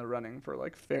be in the running for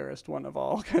like fairest one of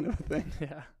all kind of a thing.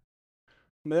 Yeah.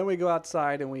 But then we go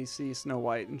outside and we see Snow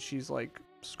White, and she's like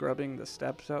scrubbing the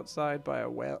steps outside by a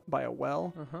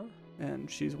well. And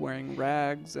she's wearing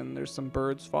rags, and there's some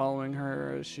birds following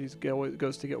her as she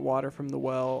goes to get water from the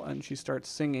well, and she starts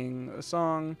singing a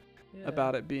song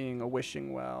about it being a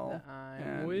wishing well.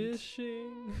 I'm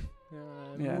wishing.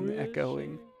 And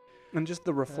echoing. And just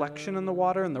the reflection in the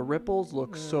water and the ripples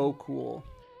look so cool.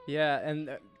 Yeah, and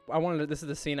this is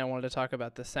the scene I wanted to talk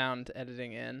about the sound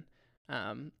editing in.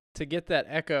 To get that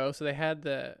echo, so they had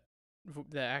the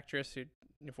actress who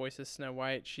voices Snow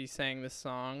White, she sang this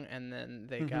song, and then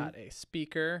they got a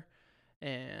speaker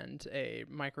and a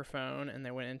microphone, and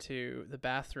they went into the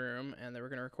bathroom, and they were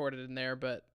going to record it in there,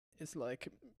 but it's like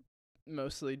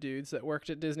mostly dudes that worked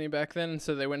at Disney back then,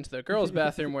 so they went to the girls'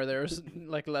 bathroom where there was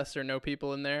like less or no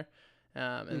people in there,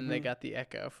 and they got the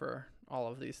echo for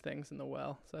all of these things in the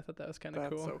well, so I thought that was kind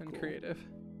of cool and creative.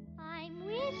 I'm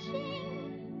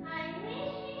wishing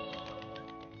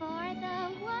for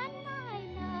the one I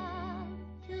love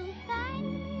to find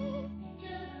me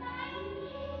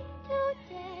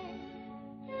today.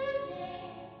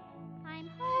 I'm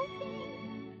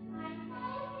hoping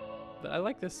But I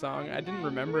like this song. I didn't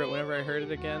remember it whenever I heard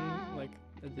it again, like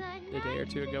a day or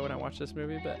two ago when I watched this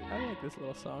movie, but I like this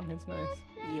little song. It's nice.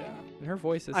 Yeah. And her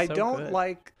voice is I so don't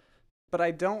good. but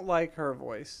I don't like her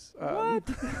voice. What?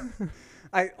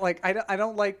 I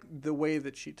don't like the way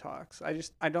that she talks.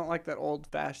 I don't like that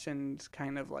old-fashioned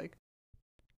kind of like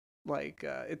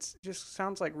it's just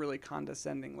sounds like really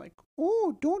condescending, like,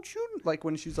 oh, don't you, like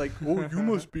when she's like, oh, you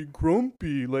must be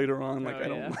grumpy later on, like, Oh, I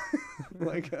don't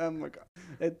like, I'm like,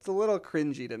 it's a little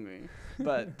cringy to me,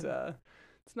 but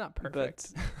it's not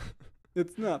perfect. but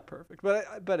it's not perfect,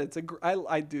 but it's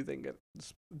I do think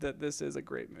that this is a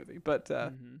great movie, but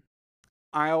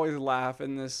I always laugh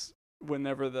in this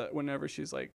whenever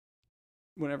she's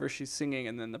singing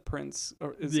and then the prince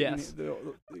arrives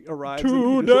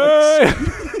today.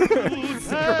 and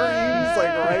screams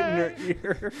like right in her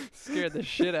ear. Scared the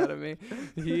shit out of me.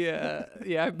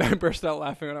 I burst out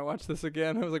laughing when I watched this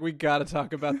again. I was like, we gotta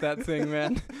talk about that thing,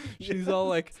 man. She's all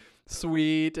like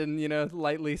sweet and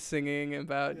lightly singing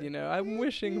about I'm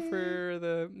wishing for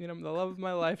the love of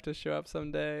my life to show up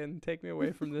someday and take me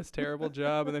away from this terrible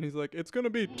job, and then he's like, it's gonna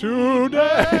be today.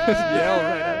 Yell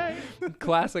right at.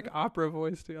 Classic opera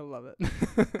voice too. I love it.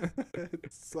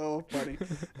 It's so funny,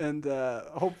 and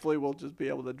hopefully we'll just be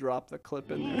able to drop the clip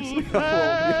in there so we'll be able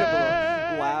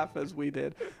to laugh as we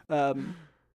did. And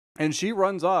she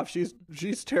runs off. She's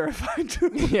terrified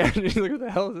too. Yeah, she's like, what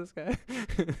the hell is this guy?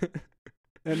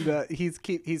 And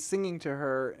he's singing to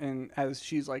her, and as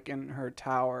she's like in her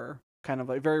tower, kind of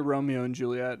like very Romeo and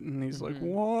Juliet, and he's like,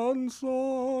 one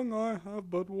song I have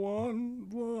but one,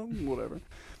 whatever.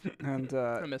 And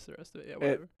I miss the rest of it. Yeah,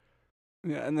 whatever.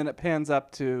 And then it pans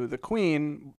up to the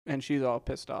queen, and she's all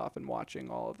pissed off and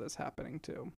watching all of this happening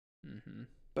too.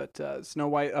 But Snow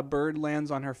White, a bird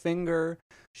lands on her finger.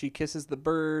 She kisses the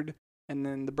bird. And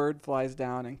then the bird flies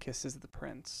down and kisses the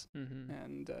prince.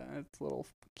 And it's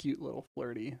cute, little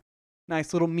flirty.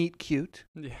 Nice little meet cute.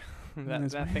 Yeah,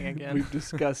 that thing again. We've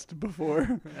discussed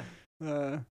before.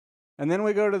 And then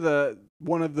we go to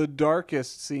one of the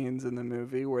darkest scenes in the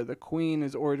movie where the queen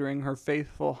is ordering her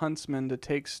faithful huntsman to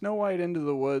take Snow White into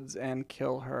the woods and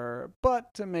kill her.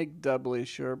 But to make doubly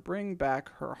sure, bring back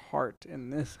her heart in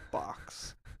this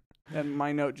box. And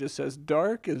my note just says,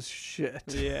 dark as shit.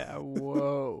 Yeah,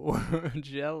 whoa.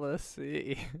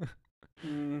 Jealousy.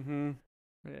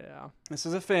 Yeah. This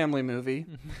is a family movie.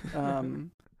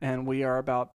 And we are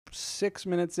about 6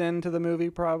 minutes into the movie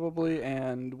probably,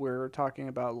 and we're talking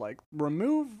about like,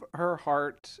 remove her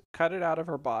heart, cut it out of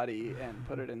her body, and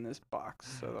put it in this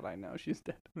box so that I know she's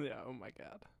dead. Yeah, oh my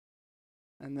God.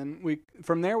 And then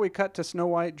from there we cut to Snow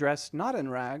White dressed not in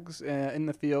rags in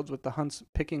the fields with the hunts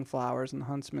picking flowers, and the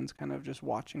huntsman's kind of just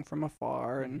watching from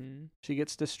afar, and she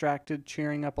gets distracted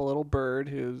cheering up a little bird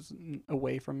who's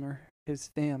away from his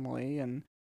family, and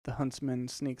the huntsman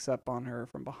sneaks up on her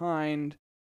from behind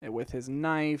with his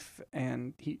knife,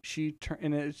 and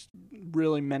and it's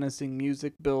really menacing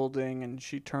music building, and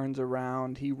she turns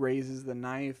around, he raises the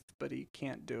knife but he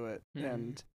can't do it,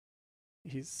 and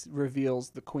he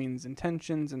reveals the queen's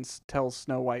intentions and tells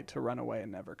Snow White to run away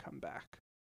and never come back.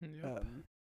 Yep.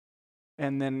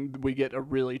 And then we get a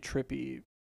really trippy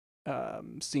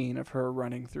scene of her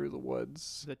running through the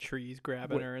woods. The trees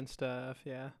grabbing her and stuff,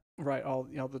 yeah. Right, all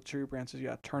the tree branches,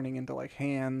 turning into like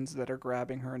hands that are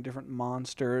grabbing her, and different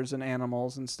monsters and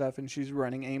animals and stuff, and she's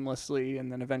running aimlessly,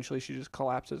 and then eventually she just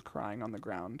collapses crying on the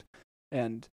ground.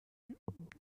 And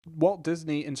Walt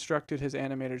Disney instructed his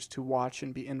animators to watch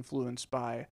and be influenced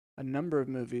by a number of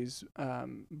movies,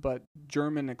 but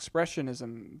German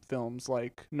expressionism films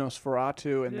like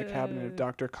Nosferatu and The Cabinet of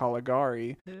Dr.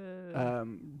 Caligari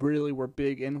really were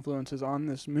big influences on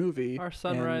this movie. Our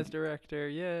Sunrise director,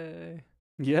 yay!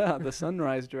 Yeah, the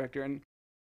Sunrise director, and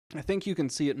I think you can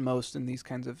see it most in these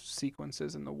kinds of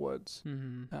sequences in the woods.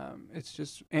 It's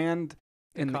just, and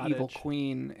in the Evil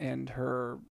Queen and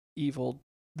her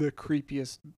the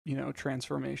creepiest,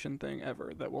 transformation thing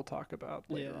ever that we'll talk about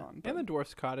later on. But. And the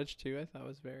dwarf's cottage too, I thought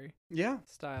was very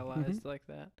stylized like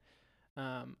that.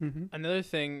 Another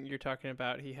thing you're talking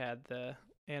about, he had the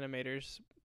animators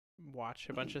watch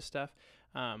a bunch of stuff.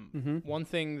 One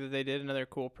thing that they did, another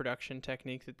cool production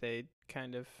technique that they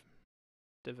kind of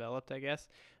developed, I guess,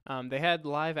 they had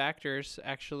live actors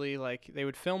actually, like, they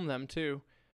would film them too.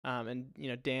 And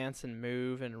dance and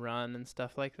move and run and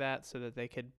stuff like that, so that they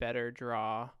could better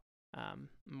draw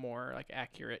more like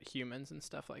accurate humans and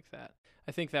stuff like that.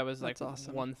 I think that was like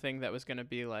awesome. One thing that was going to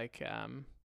be like, I don't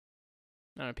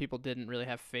know, people didn't really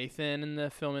have faith in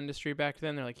the film industry back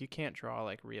then. They're like, you can't draw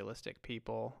like realistic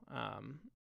people.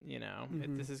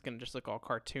 This is going to just look all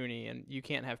cartoony, and you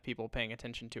can't have people paying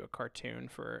attention to a cartoon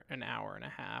for an hour and a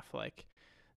half. Like,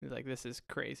 Like, this is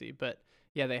crazy. But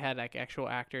yeah, they had like actual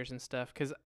actors and stuff.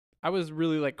 Because I was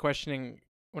really like questioning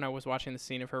when I was watching the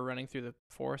scene of her running through the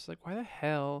forest, like, why the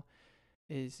hell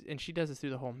and she does this through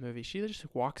the whole movie. She just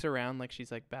walks around like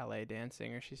she's like ballet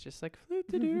dancing, or she's just like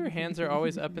her hands are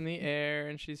always up in the air,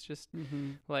 and she's just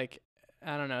like,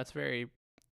 I don't know, it's very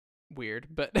weird,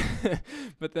 but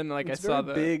but then like it's I saw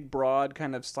the big, broad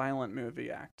kind of silent movie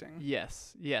acting.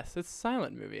 Yes, it's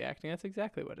silent movie acting. That's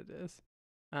exactly what it is.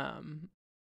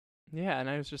 Yeah, and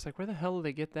I was just like, where the hell did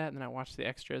they get that? And then I watched the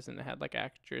extras, and they had like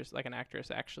actors, like an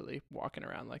actress actually walking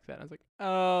around like that. I was like,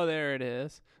 oh, there it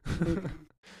is.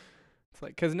 It's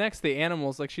like, because next the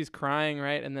animals, like, she's crying,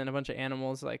 right? And then a bunch of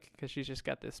animals, like, because she's just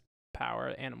got this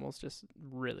power. Animals just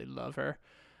really love her.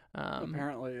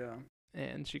 Apparently, yeah.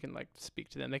 And she can like speak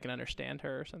to them. They can understand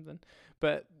her or something.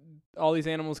 But all these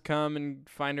animals come and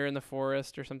find her in the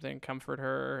forest or something, comfort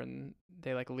her, and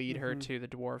they like lead her to the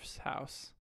dwarf's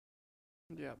house.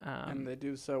 Yeah, and they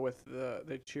do so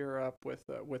they cheer up with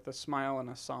a smile and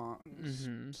a song.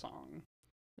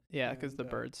 Yeah, because the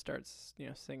bird starts,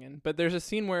 singing. But there's a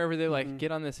scene wherever they like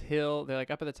get on this hill. They're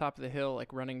like up at the top of the hill,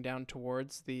 like running down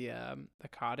towards the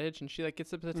cottage, and she like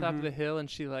gets up to the top of the hill, and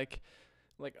she like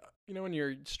when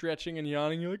you're stretching and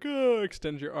yawning, you're like, oh,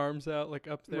 extend your arms out like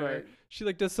up there. Right. She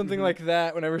like does something like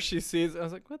that whenever she sees. I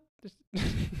was like, what?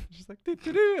 She's like,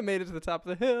 doo-doo-doo, I made it to the top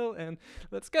of the hill, and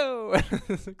let's go.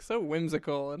 It's like so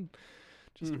whimsical and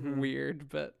just weird,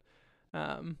 but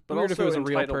weird also if it was a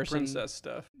real entitled person. Princess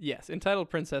stuff. Yes,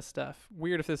 entitled princess stuff.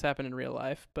 Weird if this happened in real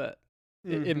life, but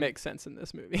it makes sense in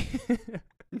this movie.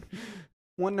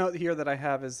 One note here that I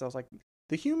have is I was like,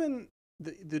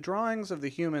 the drawings of the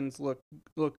humans look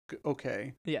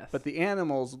okay. Yes. But the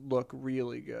animals look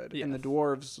really good. Yes. And the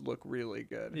dwarves look really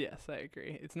good. Yes, I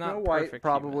agree. It's not Snow perfect. White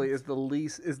probably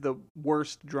humans. is the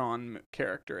worst drawn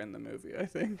character in the movie, I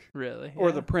think. Really? Or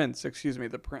yeah. the prince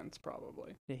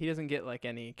probably. Yeah, he doesn't get like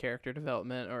any character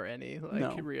development or any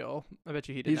real. I bet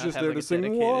you he did He's not just have there like to a sing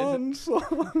dedicated one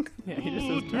song. Yeah, he just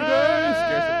says today,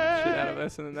 scares the shit out of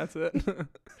us, and then that's it.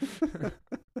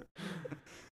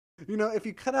 If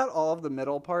you cut out all of the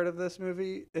middle part of this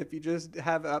movie, if you just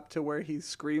have up to where he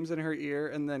screams in her ear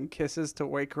and then kisses to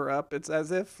wake her up, it's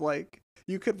as if like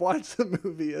you could watch the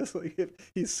movie as like if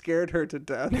he scared her to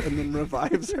death and then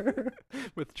revives her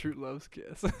with true love's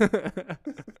kiss. All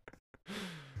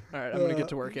right, I'm gonna get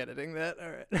to work editing that. All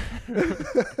right.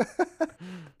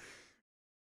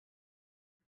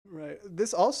 Right.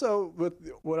 This also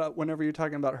whenever you're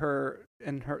talking about her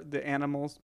and the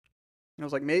animals. I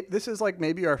was like,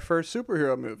 maybe our first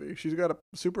superhero movie. She's got a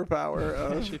superpower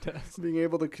of she does. being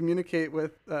able to communicate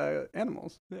with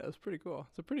animals. Yeah, it's pretty cool.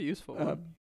 It's a pretty useful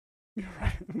one.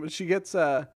 Right. But she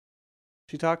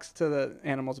talks to the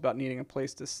animals about needing a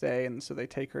place to stay, and so they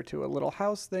take her to a little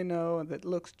house they know that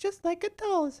looks just like a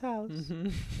doll's house.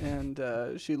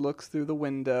 And she looks through the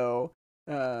window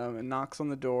and knocks on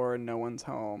the door, and no one's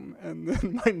home. And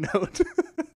then my note...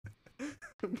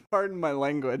 Pardon my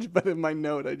language, but in my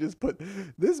note I just put,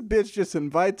 this bitch just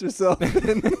invites herself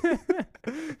in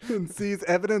and sees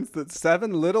evidence that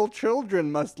 7 little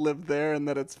children must live there and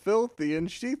that it's filthy, and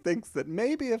she thinks that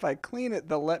maybe if I clean it,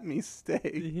 they'll let me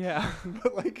stay. Yeah.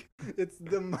 But like, it's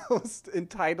the most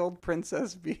entitled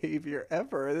princess behavior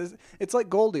ever. It's like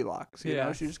Goldilocks, you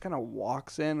know? She just kind of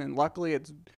walks in, and luckily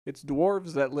it's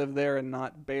dwarves that live there and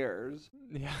not bears.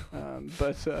 Yeah.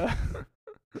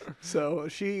 So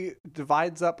she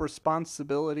divides up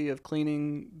responsibility of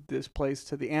cleaning this place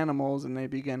to the animals, and they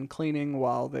begin cleaning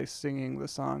while they're singing the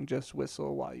song "Just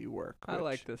Whistle While You Work." I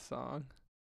like this song.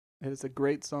 It is a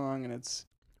great song, and it's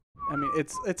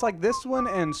like this one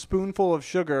and "Spoonful of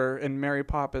Sugar" and "Mary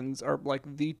Poppins" are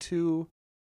like the two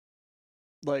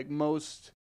like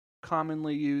most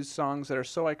commonly used songs that are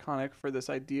so iconic for this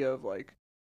idea of like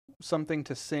something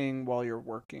to sing while you're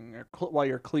working or while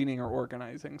you're cleaning or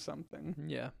organizing something.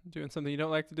 Yeah, doing something you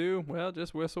don't like to do. Well,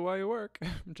 just whistle while you work.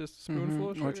 Just a spoonful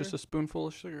of sugar. Or just a spoonful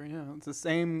of sugar. Yeah, it's the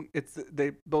same.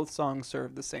 They both songs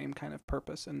serve the same kind of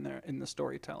purpose in the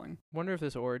storytelling. Wonder if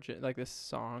this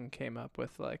song came up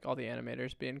with like all the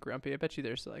animators being grumpy. I bet you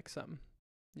there's like some,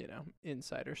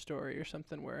 insider story or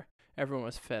something where everyone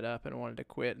was fed up and wanted to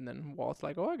quit, and then Walt's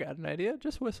like, "Oh, I got an idea.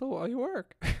 Just whistle while you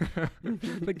work.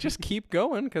 Like, just keep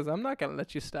going, because I'm not gonna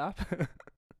let you stop."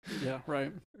 Yeah,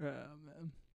 right. Oh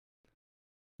man.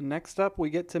 Next up, we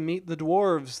get to meet the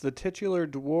dwarves, the titular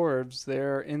dwarves.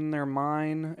 They're in their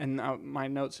mine, and my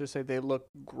notes just say they look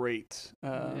great.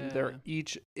 They're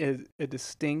each a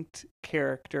distinct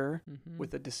character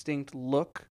with a distinct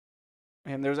look.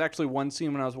 And there's actually one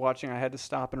scene when I was watching, I had to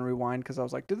stop and rewind because I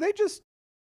was like, did they just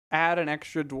add an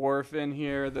extra dwarf in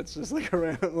here that's just like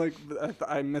around, like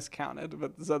I miscounted,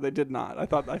 but so they did not. I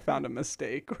thought I found a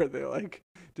mistake where they like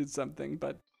did something,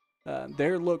 but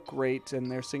they look great and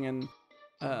they're singing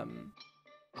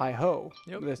Heigh Ho.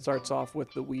 Yep. That starts off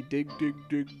with the we dig dig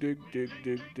dig dig dig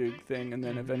dig dig thing, and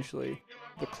then eventually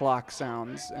the clock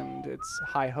sounds and it's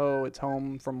Heigh Ho, it's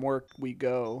home from work we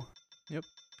go. Yep.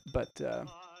 But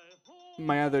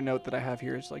my other note that I have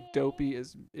here is like Dopey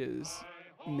is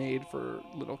made for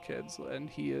little kids, and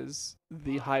he is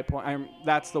the high point.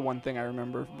 That's the one thing I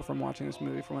remember from watching this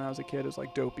movie from when I was a kid is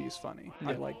like Dopey's funny.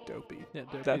 I like Dopey. Yeah,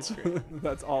 Dopey's That's great.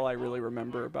 that's all I really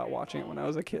remember about watching it when I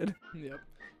was a kid. Yep.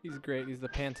 He's great. He's the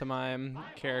pantomime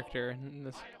character in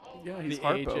this. Yeah, he's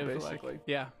the age Harpo of, basically. Like,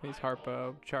 yeah, he's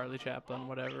Harpo, Charlie Chaplin,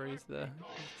 whatever. He's the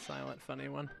silent, funny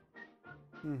one.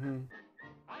 Mm-hmm.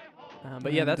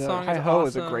 But yeah, that song Heigh is Ho awesome.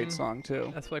 is a great song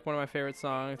too. That's like one of my favorite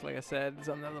songs. Like I said, it's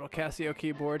on that little Casio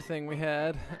keyboard thing we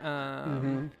had.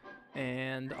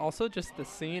 And also just the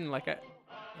scene, like I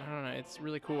don't know, it's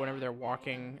really cool whenever they're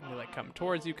walking and they like come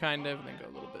towards you kind of, and then go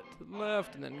a little bit to the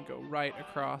left, and then go right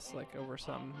across like over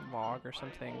some log or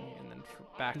something, and then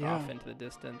back off into the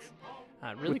distance.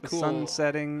 Really With cool. the sun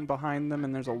setting behind them,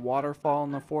 and there's a waterfall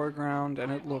in the foreground,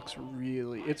 and it looks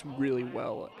it's really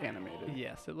well animated.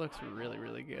 Yes, it looks really,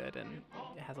 really good, and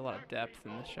it has a lot of depth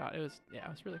in the shot. It was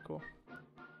really cool.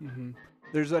 Mm-hmm.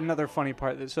 There's another funny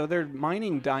part. So they're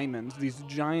mining diamonds, these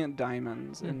giant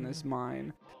diamonds in this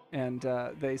mine, and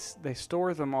they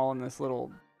store them all in this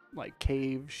little like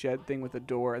cave shed thing with a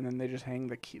door, and then they just hang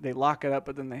the key. They lock it up,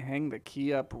 but then they hang the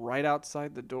key up right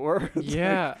outside the door.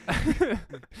 Yeah.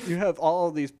 You have all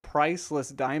of these priceless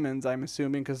diamonds, I'm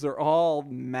assuming, because they're all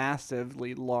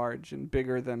massively large and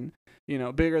bigger than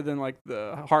like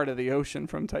the heart of the ocean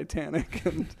from Titanic,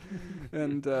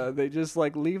 and they just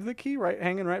like leave the key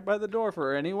hanging right by the door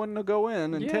for anyone to go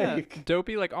in and take.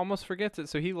 Dopey like almost forgets it,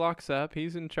 so he locks up.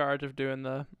 He's in charge of doing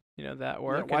the that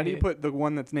work. Yeah, why do you put the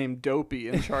one that's named Dopey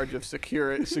in charge of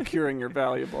securing your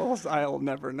valuables? I'll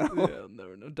never know. Yeah, I'll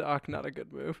never know. Doc, not a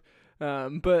good move.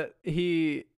 But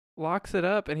he locks it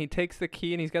up, and he takes the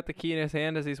key, and he's got the key in his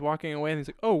hand as he's walking away, and he's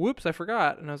like, oh, whoops, I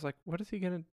forgot. And I was like, what is he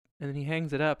going to... And then he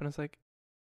hangs it up, and I was like,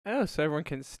 oh, so everyone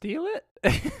can steal it?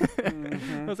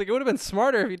 I was like, it would have been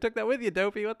smarter if you took that with you,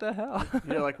 Dopey. What the hell?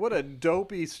 You're like, what a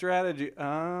Dopey strategy. It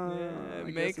I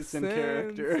makes guess it's sense. in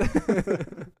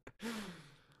character.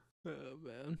 Oh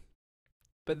man!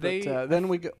 But then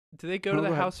we go. Do they go to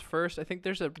the house first? I think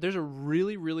there's a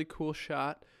really, really cool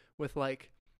shot with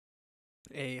like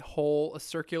a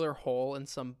circular hole in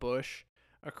some bush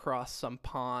across some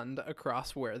pond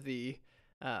across where the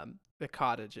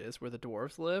cottage is where the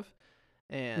dwarves live,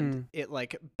 and it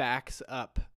like backs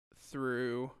up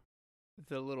through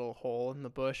the little hole in the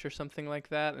bush or something like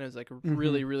that, and it was like a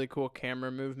really, really cool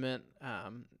camera movement.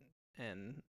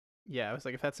 And yeah, I was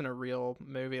like, if that's in a real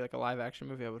movie, like a live action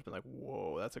movie, I would have been like,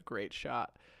 whoa, that's a great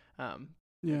shot.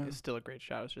 It's still a great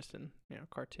shot. It's just in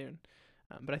cartoon.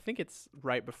 But I think it's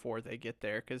right before they get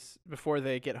there, because before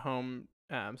they get home,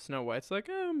 Snow White's like,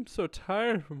 I'm so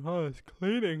tired from all this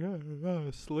cleaning,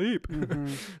 I sleep.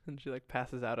 And she like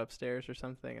passes out upstairs or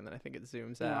something, and then I think it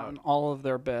zooms out. On all of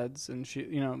their beds, and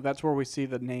she, that's where we see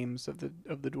the names of the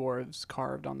dwarves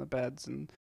carved on the beds,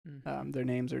 and their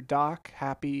names are Doc,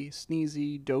 Happy,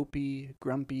 Sneezy, Dopey,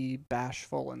 Grumpy,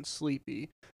 Bashful, and Sleepy.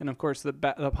 And of course, the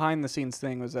behind the scenes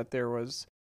thing was that there was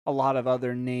a lot of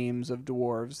other names of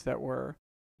dwarves that were,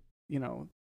 in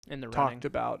the talked running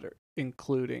about,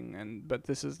 including, but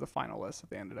this is the final list that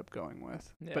they ended up going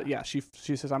with. Yeah. But yeah, she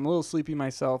says, I'm a little sleepy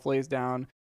myself, lays down.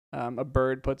 A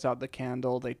bird puts out the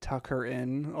candle. They tuck her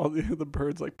in. All the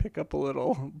birds like pick up a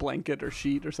little blanket or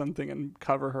sheet or something and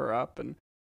cover her up. And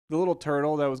the little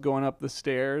turtle that was going up the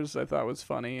stairs, I thought was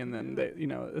funny. And then they,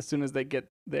 as soon as they get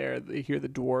there, they hear the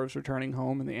dwarves returning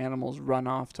home, and the animals run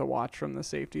off to watch from the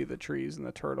safety of the trees. And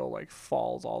the turtle like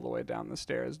falls all the way down the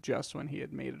stairs just when he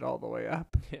had made it all the way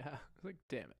up. Yeah, like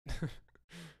damn it.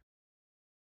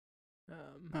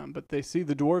 But they see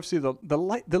the dwarves see the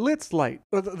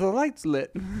light's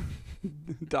lit.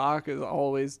 Doc is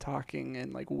always talking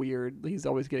and like weird. He's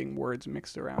always getting words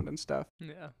mixed around and stuff.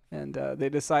 Yeah. And they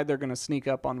decide they're gonna sneak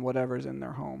up on whatever's in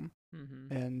their home.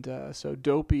 And so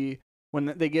Dopey,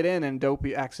 when they get in, and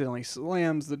Dopey accidentally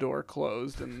slams the door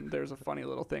closed, and there's a funny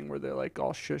little thing where they're like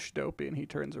all shush Dopey, and he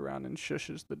turns around and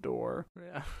shushes the door.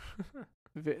 Yeah.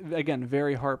 Again,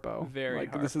 very Harpo. Very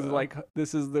like Harpo.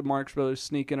 This is the Marx Brothers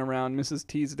sneaking around Mrs.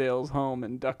 Teasdale's home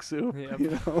in Duxu,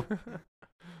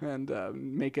 and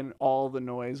making all the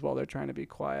noise while they're trying to be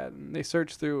quiet. And they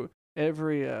search through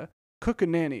every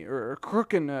Cook-a-nanny or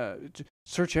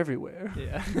search everywhere.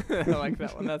 Yeah, I like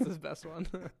that one. That's his best one.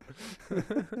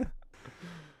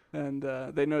 And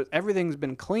they know everything's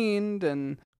been cleaned,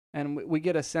 and we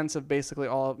get a sense of basically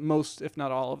most, if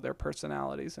not all, of their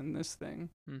personalities in this thing.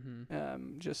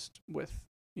 Just with,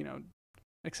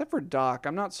 except for Doc,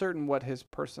 I'm not certain what his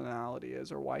personality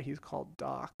is or why he's called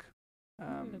Doc.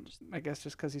 I guess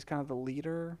just because he's kind of the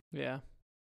leader. Yeah.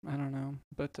 I don't know.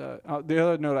 But the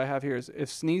other note I have here is if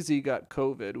Sneezy got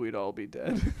COVID, we'd all be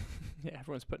dead. Yeah,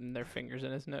 everyone's putting their fingers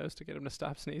in his nose to get him to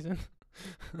stop sneezing.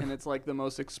 And it's like the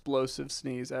most explosive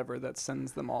sneeze ever that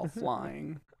sends them all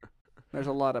flying. There's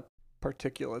a lot of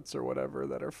particulates or whatever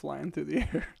that are flying through the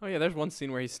air. Oh, yeah, there's one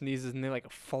scene where he sneezes and they,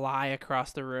 like, fly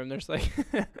across the room. There's, like,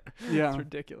 yeah. It's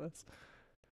ridiculous.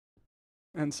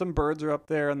 And some birds are up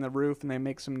there on the roof, and they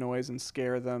make some noise and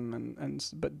scare them.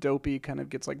 But Dopey kind of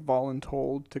gets, like,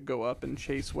 voluntold to go up and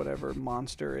chase whatever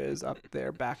monster is up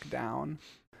there back down.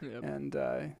 Yep.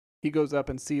 And he goes up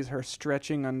and sees her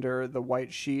stretching under the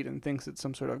white sheet and thinks it's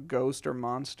some sort of ghost or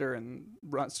monster, and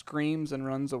screams and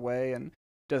runs away and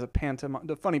does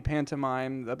a funny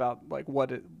pantomime about like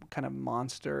what kind of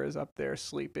monster is up there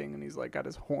sleeping, and he's like got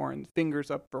his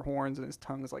fingers up for horns, and his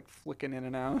tongue is like flicking in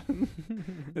and out.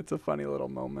 It's a funny little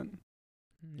moment.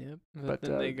 Yep. But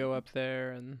then they go up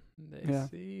there and they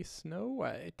see Snow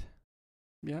White.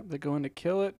 Yeah, they go in to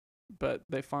kill it, but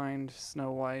they find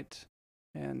Snow White,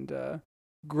 and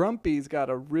Grumpy's got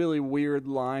a really weird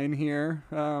line here.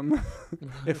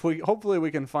 Hopefully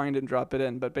we can find it and drop it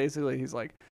in, but basically he's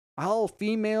like, all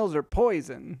females are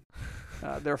poison.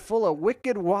 They're full of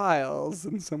wicked wiles.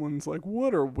 And someone's like,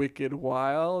 what are wicked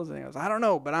wiles? And he goes, I don't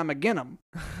know, but I'm agin 'em.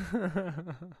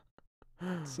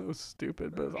 So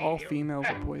stupid, but all females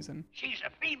are poison. She's a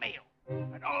female,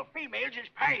 and all females is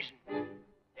poison.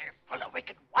 They're full of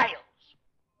wicked wiles.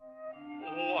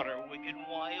 What are wicked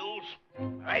wiles?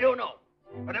 I don't know,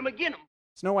 but I'm agin 'em.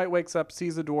 Snow White wakes up,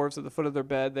 sees the dwarves at the foot of their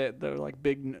bed. They're like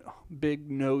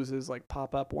big noses, like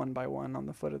pop up one by one on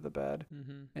the foot of the bed.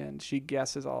 And she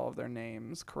guesses all of their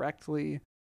names correctly.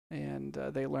 And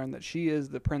they learn that she is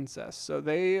the princess. So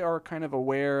they are kind of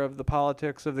aware of the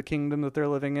politics of the kingdom that they're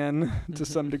living in to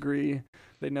some degree.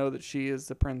 They know that she is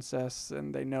the princess,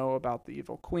 and they know about the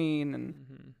evil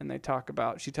queen. And they talk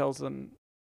about, she tells them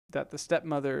that the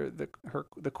stepmother,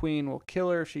 the queen, will kill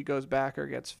her if she goes back or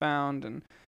gets found. And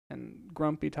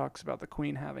Grumpy talks about the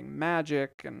queen having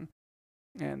magic, and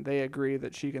they agree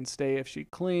that she can stay if she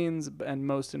cleans, and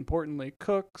most importantly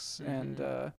cooks, and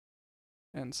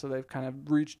so they've kind of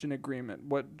reached an agreement.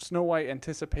 What Snow White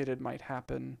anticipated might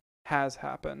happen has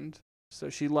happened, so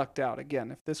she lucked out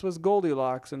again. If this was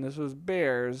Goldilocks and this was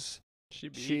bears,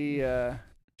 she'd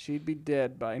be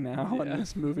dead by now, and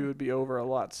this movie would be over a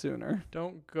lot sooner.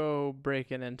 Don't go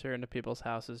break and enter into people's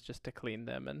houses just to clean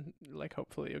them, and like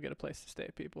hopefully you'll get a place to stay,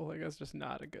 people. Like, that's just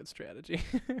not a good strategy.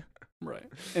 Right.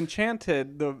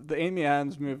 Enchanted, the Amy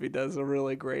Adams movie, does a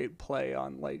really great play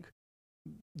on like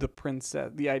the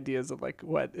princess, the ideas of like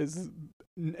what is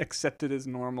accepted as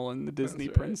normal in the Disney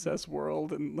princess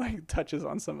world, and like touches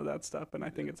on some of that stuff. And I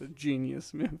think it's a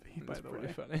genius movie, by the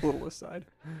way. Funny. Little aside.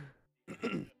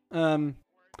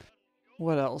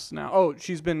 What else now? Oh,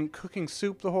 she's been cooking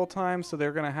soup the whole time, so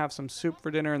they're going to have some soup for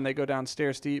dinner, and they go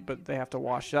downstairs to eat, but they have to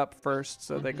wash up first,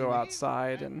 so they go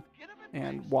outside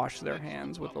and wash their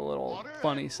hands with a little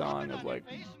funny song of like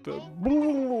the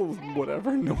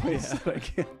whatever noise that I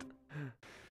get.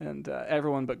 And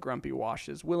everyone but Grumpy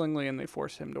washes willingly, and they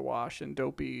force him to wash, and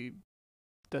Dopey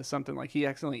does something like he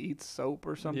accidentally eats soap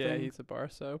or something. Yeah, he eats a bar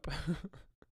of soap.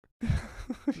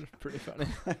 Pretty funny.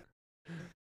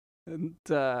 And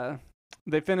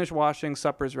they finish washing,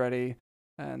 supper's ready,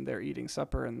 and they're eating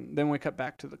supper, and then we cut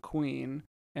back to the queen,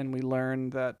 and we learn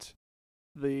that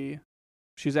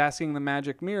she's asking the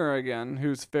magic mirror again,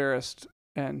 who's fairest,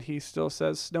 and he still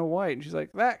says Snow White, and she's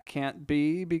like, that can't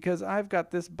be, because I've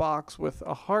got this box with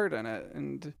a heart in it,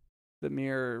 and the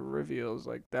mirror reveals,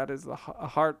 like, that is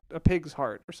a pig's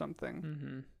heart or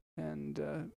something.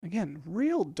 And again,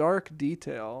 real dark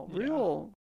detail,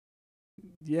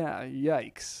 yeah,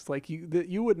 yikes! Like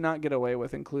you would not get away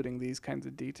with including these kinds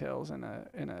of details in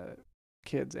a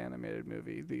kids animated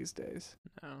movie these days.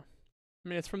 No, I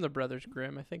mean it's from the Brothers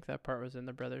Grimm. I think that part was in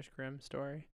the Brothers Grimm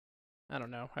story. I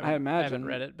don't know. I imagine. I haven't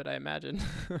read it, but I imagine.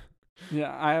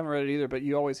 Yeah, I haven't read it either. But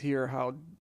you always hear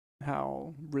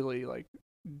how really like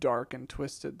dark and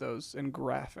twisted and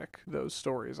graphic those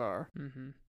stories are.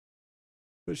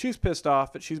 But she's pissed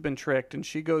off that she's been tricked, and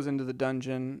she goes into the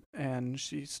dungeon, and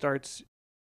she starts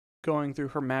going through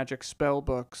her magic spell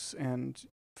books and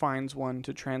finds one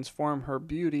to transform her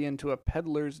beauty into a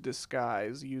peddler's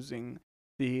disguise using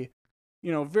the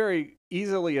very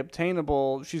easily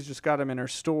obtainable. She's just got them in her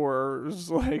stores,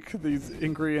 like these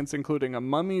ingredients, including a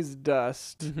mummy's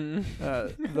dust,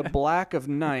 the black of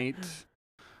night,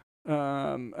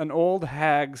 an old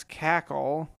hag's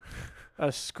cackle,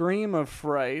 a scream of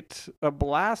fright, a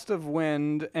blast of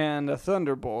wind, and a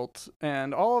thunderbolt.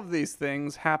 And all of these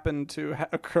things happen to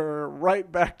occur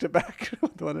right back to back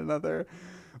with one another.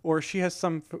 Or she has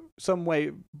some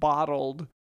way bottled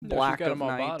black of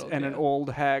night bottled, and an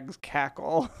old hag's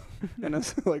cackle. And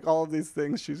it's like all of these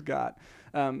things she's got.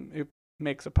 It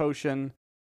makes a potion,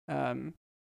 and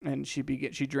she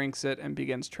drinks it and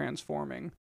begins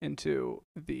transforming into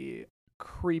the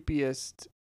creepiest,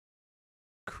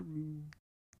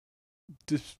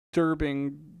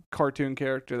 disturbing cartoon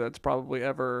character that's probably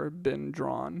ever been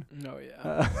drawn. Oh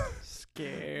yeah.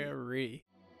 Scary.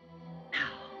 Now,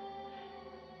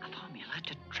 a formula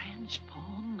to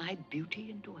transform my beauty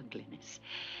into ugliness.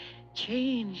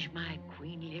 Change my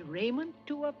queenly raiment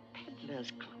to a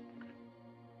peddler's cloak.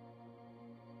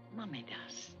 Mummy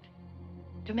dust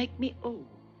to make me old.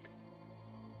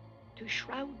 To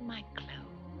shroud my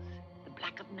clothes, the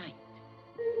black of night.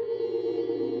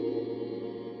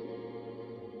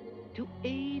 To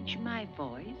age my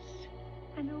voice,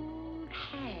 an old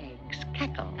hag's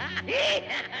cackle.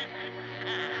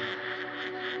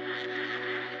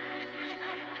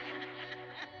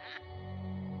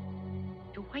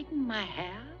 To whiten my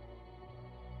hair,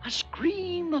 a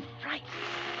scream of fright.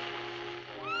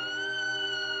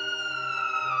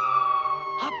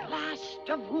 A blast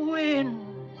of wind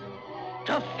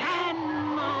to fan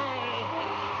my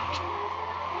heart.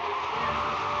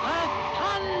 A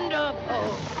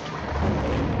thunderbolt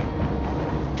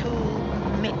to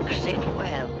mix it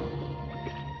well.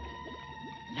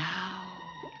 Now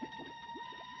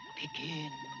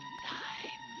begin thy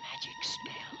magic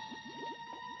spell.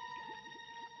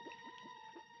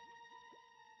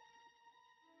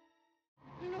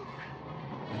 Look,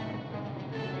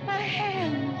 my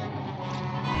hands.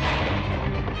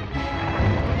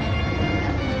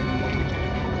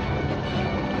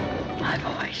 My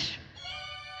voice.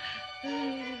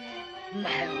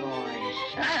 My voice.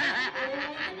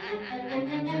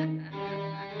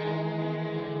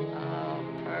 A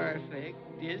perfect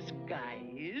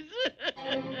disguise.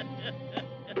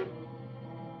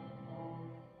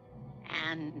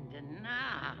 And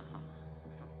now,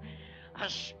 a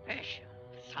special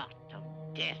sort of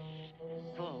death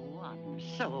for one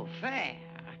so fair.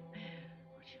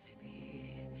 What shall it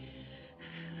be?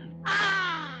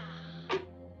 Ah!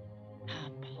 A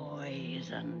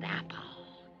poisoned apple.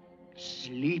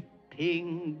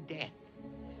 Sleeping death.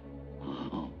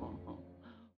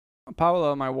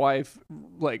 Paola, my wife,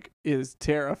 is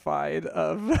terrified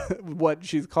of what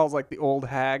she calls the old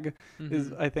hag.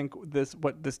 Is I think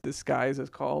what this disguise is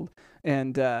called.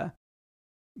 And so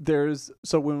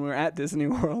when we were at Disney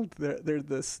World, there's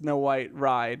the Snow White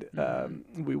ride.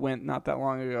 We went not that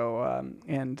long ago,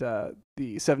 and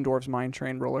the Seven Dwarfs mine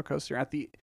train roller coaster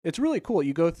it's really cool.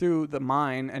 You go through the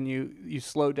mine and you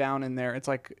slow down in there. It's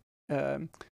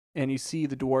and you see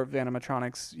the dwarf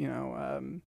animatronics,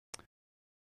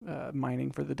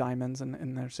 mining for the diamonds,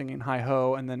 and they're singing Heigh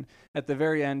Ho. And then at the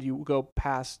very end, you go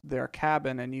past their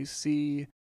cabin and you see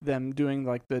them doing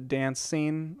the dance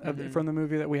scene from the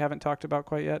movie that we haven't talked about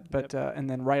quite yet. But and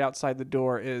then right outside the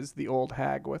door is the old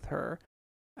hag with her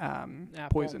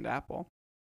poisoned apple.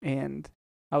 And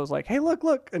I was like, hey,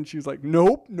 look. And she was like,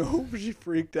 nope. She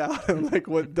freaked out. And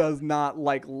what does not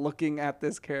looking at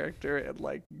this character. It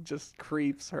just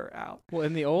creeps her out. Well,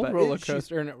 in the old roller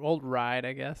coaster, or an old ride,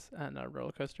 I guess, not a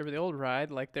roller coaster, but the old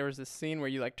ride, there was this scene where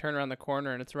you turn around the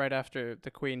corner and it's right after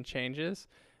the queen changes.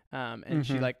 And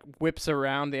she whips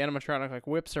around, the animatronic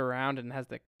whips around and has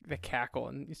the cackle,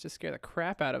 and used to scare the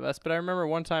crap out of us. But I remember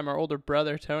one time our older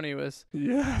brother Tony was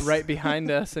right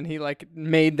behind us, and he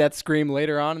made that scream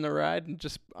later on in the ride and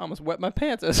just almost wet my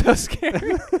pants. It was so scary.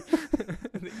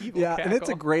 The evil cackle. And it's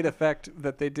a great effect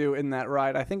that they do in that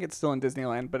ride. I think it's still in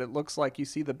Disneyland, but it looks like you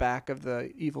see the back of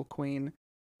the evil queen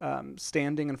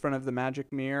standing in front of the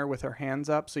magic mirror with her hands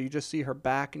up, so you just see her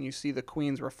back and you see the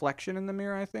queen's reflection in the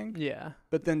mirror, I think. Yeah.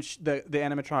 But then the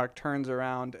animatronic turns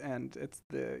around and it's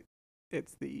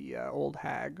the old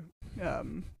hag,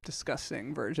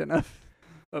 disgusting version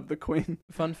of the queen.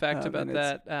 Fun fact about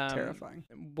that. Terrifying.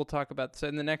 We'll talk about. So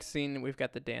in the next scene, we've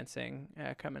got the dancing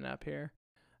coming up here.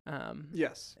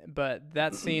 Yes. But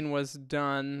that scene was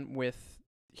done with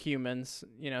humans,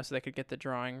 so they could get the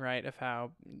drawing right of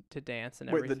how to dance and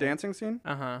everything. Wait, the dancing scene?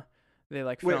 They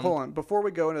Wait, hold on. Before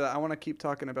we go into that, I want to keep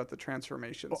talking about the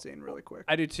transformation scene really quick.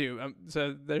 I do too.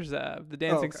 So there's the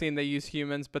dancing scene, they use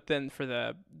humans, but then for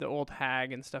the old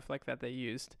hag and stuff like that, they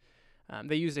used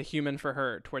They used a human for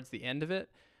her towards the end of it,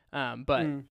 but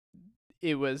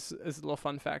it was, as a little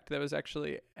fun fact, that was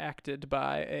actually acted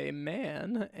by a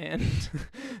man, and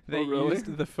they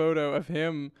used the photo of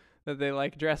him that they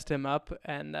like dressed him up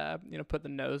and put the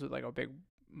nose with like a big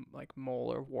like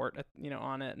mole or wart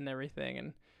on it and everything,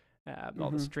 and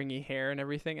all the stringy hair and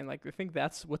everything, and like I think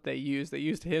that's what they used. They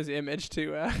used his image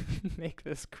to make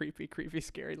this creepy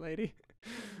scary lady.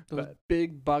 Those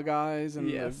big bug eyes and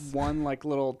the one like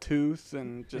little tooth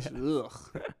and just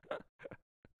ugh.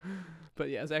 But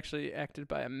yeah, it's actually acted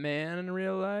by a man in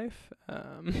real life.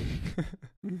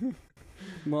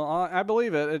 Well, I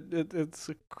believe it. It's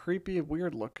creepy,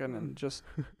 weird looking, and just.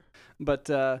 But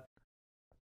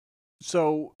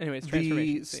so anyways,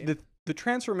 the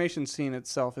transformation scene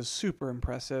itself is super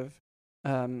impressive.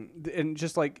 And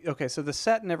just like, okay, so the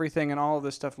set and everything and all of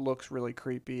this stuff looks really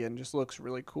creepy and just looks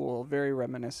really cool, very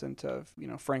reminiscent of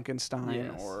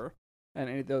Frankenstein and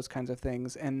any of those kinds of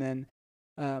things. And then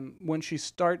when she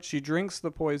drinks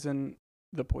the potion,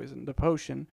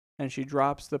 and she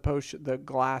drops the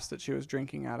glass that she was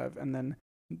drinking out of, and then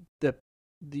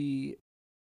the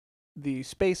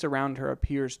space around her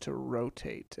appears to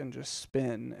rotate and just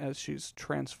spin as she's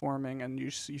transforming, and you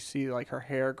see like her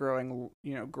hair growing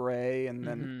gray, and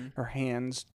then her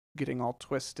hands getting all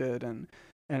twisted, and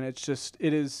it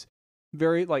is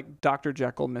very like Dr.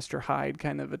 Jekyll, Mr. Hyde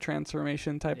kind of a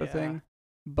transformation type of thing.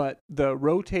 But the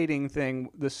rotating thing,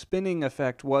 the spinning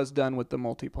effect, was done with the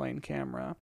multiplane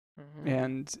camera.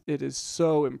 And it is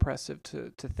so impressive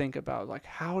to think about, like,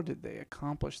 how did they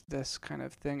accomplish this kind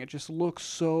of thing? It just looks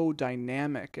so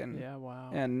dynamic and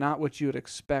and not what you would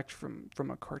expect from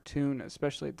a cartoon,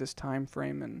 especially at this time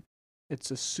frame. And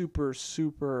it's a super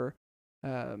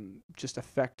just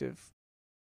effective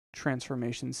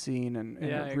transformation scene, and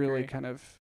it really kind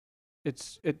of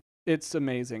it's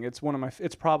amazing. It's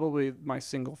it's probably my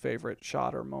single favorite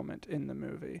shot or moment in the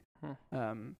movie.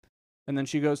 And then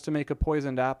she goes to make a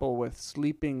poisoned apple with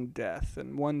sleeping death,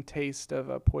 and one taste of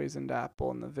a poisoned apple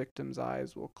and the victim's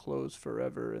eyes will close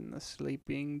forever in the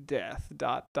sleeping death, ...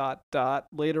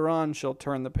 Later on, she'll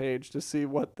turn the page to see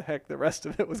what the heck the rest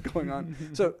of it was going on.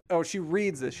 So, she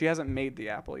reads this. She hasn't made the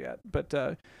apple yet,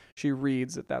 but she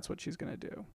reads that that's what she's going to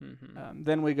do.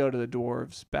 Then we go to the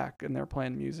dwarves back, and they're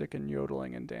playing music and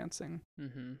yodeling and dancing.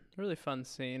 Really fun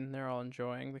scene. They're all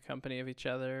enjoying the company of each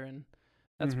other, and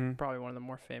that's probably one of the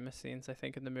more famous scenes, I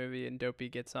think, in the movie. And Dopey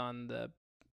gets on the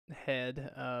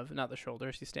head of, not the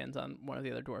shoulders, he stands on one of the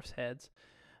other dwarfs' heads,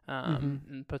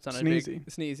 and puts on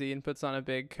Sneezy, and puts on a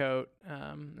big coat,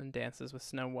 and dances with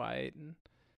Snow White. And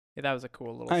that was a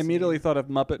cool little I immediately thought of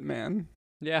Muppet Man.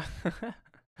 Yeah.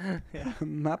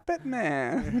 Muppet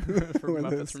Man. Where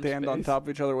they stand on top of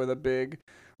each other with a big,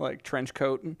 like, trench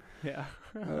coat. Yeah.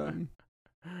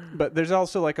 But there's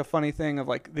also like a funny thing of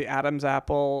like the Adam's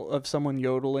apple of someone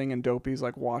yodeling, and Dopey's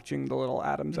like watching the little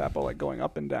Adam's apple like going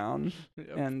up and down,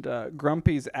 and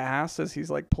Grumpy's ass as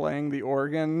he's like playing the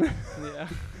organ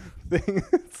thing.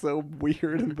 It's so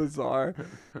weird and bizarre.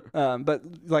 But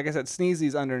like I said,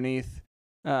 Sneezy's underneath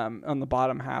on the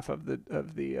bottom half of the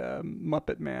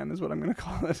Muppet Man is what I'm gonna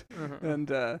call it,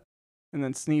 and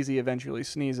then Sneezy eventually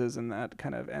sneezes, and that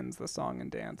kind of ends the song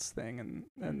and dance thing.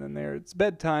 And then it's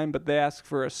bedtime, but they ask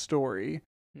for a story.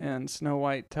 And Snow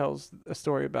White tells a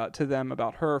story to them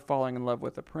about her falling in love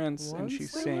with a prince, and she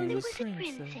sings.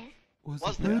 Was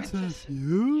the princess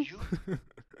you?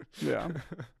 Yeah.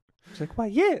 She's like, why,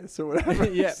 yes, or whatever.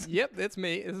 Yep, it's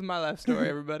me. This is my life story,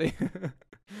 everybody.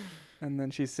 And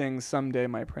then she sings Someday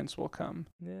My Prince Will Come,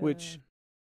 which...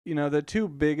 the two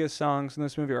biggest songs in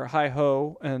this movie are Heigh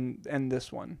Ho and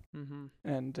this one.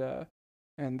 And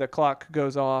the clock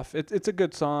goes off. It's a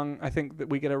good song. I think that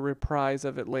we get a reprise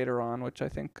of it later on, which I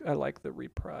think I like the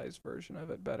reprise version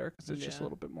of it better because it's just a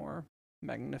little bit more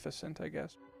magnificent, I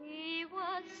guess. He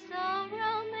was so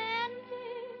romantic.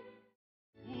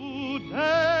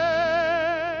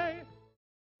 today?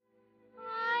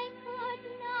 I could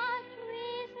not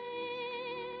resist.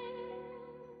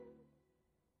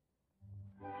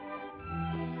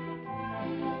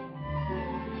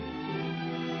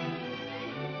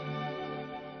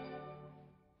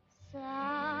 Someday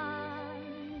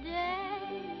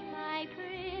my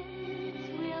prince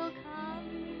will come.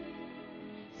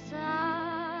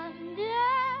 Someday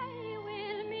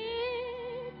we'll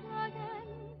meet again,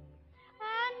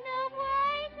 and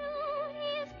away to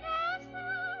his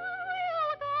castle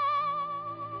we'll go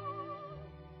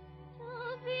to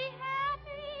be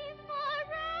happy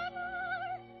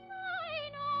forever, I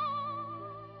know.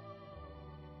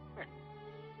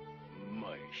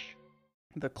 Mush.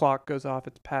 The clock goes off.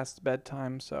 It's past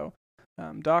bedtime, so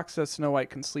Doc says Snow White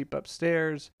can sleep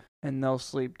upstairs, and they'll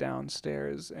sleep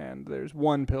downstairs. And there's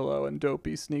one pillow, and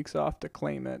Dopey sneaks off to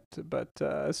claim it. But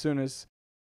as soon as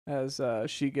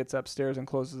she gets upstairs and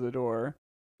closes the door,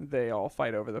 they all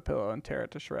fight over the pillow and tear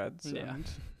it to shreds. Yeah. And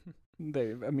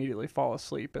they immediately fall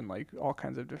asleep in like all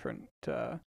kinds of different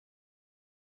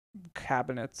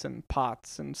cabinets and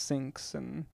pots and sinks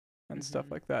and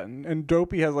stuff like that. And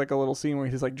Dopey has like a little scene where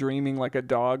he's like dreaming like a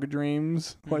dog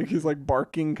dreams. Like he's like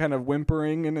barking, kind of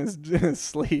whimpering in his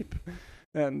sleep.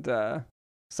 And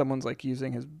someone's like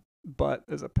using his butt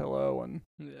as a pillow. And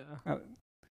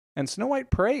and Snow White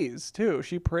prays too.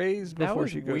 She prays before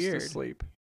she goes to sleep.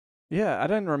 Yeah, I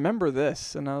didn't remember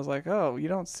this, and I was like, oh, you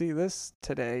don't see this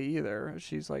today either.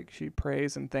 She's like, she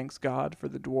prays and thanks God for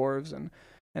the dwarves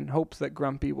and hopes that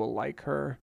Grumpy will like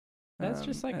her. That's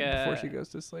just like before she goes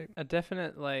to sleep. A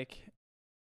definite, like,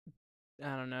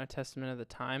 I don't know, testament of the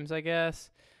times, I guess.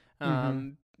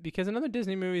 Because in other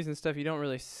Disney movies and stuff, you don't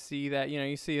really see that. You know,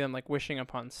 you see them like wishing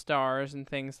upon stars and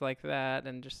things like that,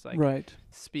 and just like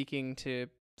speaking to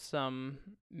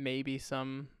maybe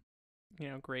some,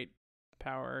 great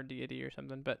power or deity or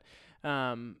something. But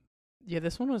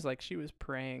this one was like she was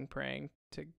praying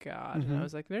to God, and I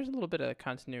was like, there's a little bit of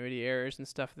continuity errors and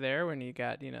stuff there when you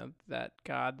got that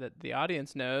God that the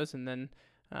audience knows, and then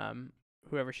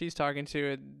whoever she's talking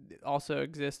to also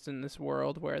exists in this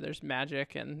world where there's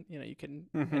magic and you can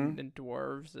and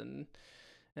dwarves and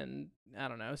I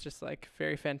don't know, it's just like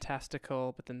very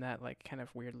fantastical, but then that like kind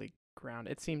of weirdly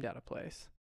grounded. It seemed out of place.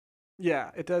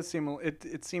 Yeah, it does seem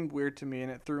it seemed weird to me,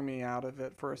 and it threw me out of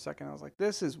it for a second. I was like,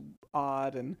 this is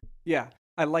odd. And yeah,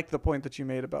 I like the point that you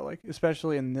made about like,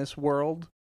 especially in this world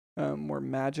where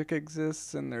magic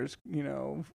exists and there's,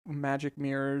 magic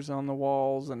mirrors on the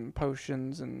walls and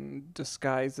potions and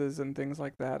disguises and things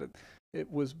like that.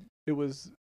 It was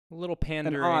a little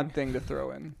pandering. An odd thing to throw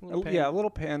in. A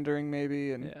little pandering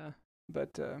maybe.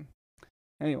 But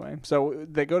anyway, so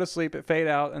they go to sleep, it fade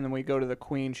out, and then we go to the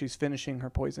queen. She's finishing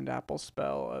her poisoned apple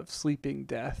spell of sleeping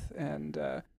death, and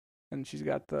she's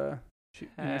got she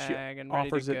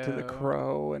offers it to the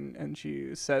crow, and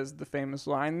she says the famous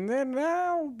line, "Then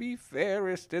I'll be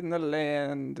fairest in the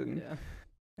land."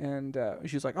 And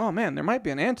she's like, "Oh man, there might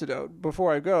be an antidote.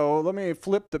 Before I go, let me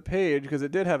flip the page because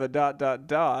it did have a ...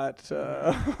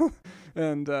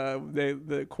 And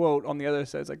the quote on the other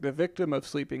says like, "The victim of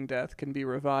sleeping death can be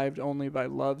revived only by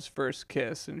love's first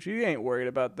kiss," and she ain't worried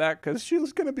about that because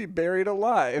she's gonna be buried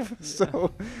alive.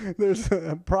 So there's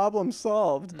a problem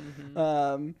solved,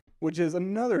 which is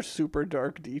another super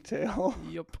dark detail.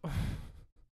 Yep.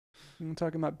 I'm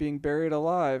talking about being buried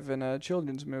alive in a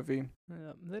children's movie.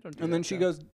 They don't do and then she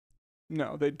goes,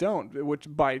 no, they don't, which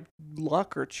by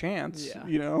luck or chance,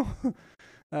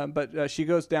 but she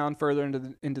goes down further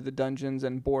into the dungeons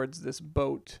and boards this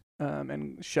boat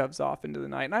and shoves off into the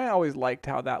night. And I always liked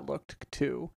how that looked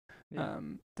too.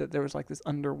 That there was like this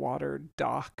underwater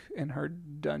dock in her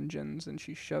dungeons, and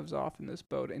she shoves off in this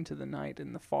boat into the night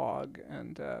in the fog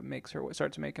and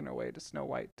starts making her way to Snow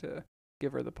White to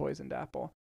give her the poisoned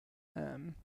apple.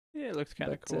 It looks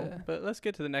kind of cool. But let's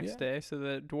get to the next day. So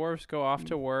the dwarves go off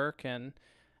to work, and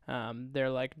they're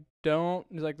like,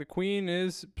 the queen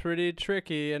is pretty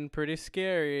tricky and pretty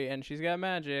scary, and she's got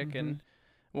magic. And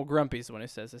well, Grumpy's the one who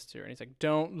says this to her, and he's like,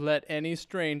 "Don't let any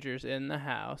strangers in the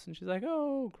house." And she's like,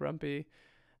 "Oh, Grumpy."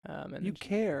 And you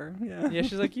care. Yeah,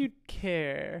 she's like, "You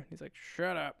care." He's like,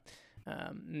 "Shut up."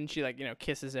 And she like,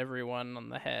 kisses everyone on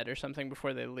the head or something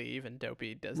before they leave, and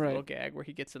Dopey does a little gag where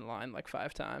he gets in line like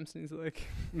 5 times, and he's like,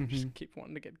 just keep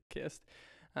wanting to get kissed.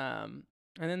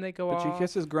 And then they go off. But she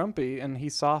kisses Grumpy, and he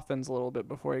softens a little bit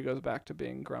before he goes back to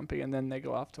being grumpy, and then they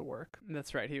go off to work.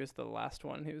 That's right. He was the last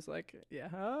one. He was like,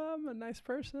 I'm a nice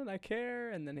person. I care.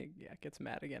 And then he gets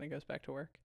mad again and goes back to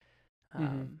work.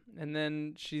 And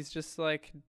then she's just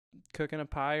like cooking a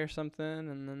pie or something,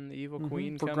 and then the evil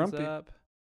queen comes Grumpy. up.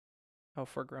 Oh,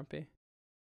 for Grumpy.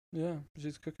 Yeah,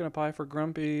 she's cooking a pie for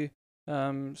Grumpy,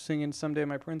 singing "Someday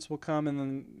My Prince Will Come," and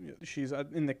then she's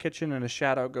in the kitchen and a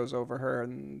shadow goes over her,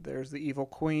 and there's the evil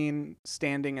queen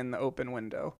standing in the open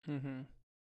window. And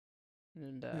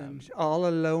all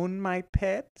alone, my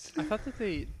pet. I thought that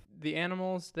the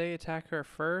animals, they attack her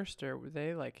first, or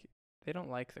they don't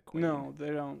like the queen. No,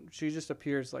 they don't. She just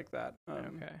appears like that.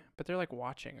 Okay, but they're like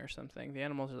watching or something. The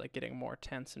animals are like getting more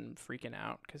tense and freaking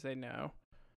out because they know.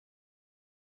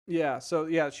 Yeah, so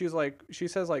she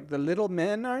says like, "The little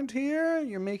men aren't here?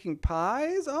 You're making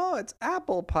pies? Oh, it's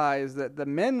apple pies that the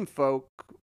men folk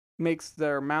makes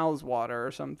their mouths water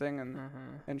or something."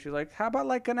 And she's like, "How about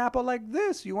like an apple like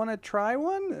this? You want to try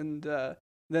one?" And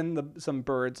then some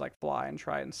birds like fly and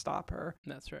try and stop her.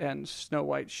 That's right. And Snow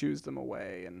White shoos them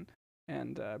away,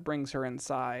 and brings her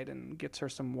inside and gets her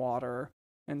some water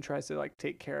and tries to like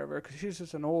take care of her because she's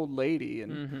just an old lady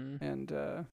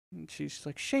and she's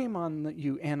like, shame on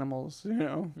you animals, you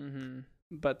know.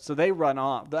 But so they run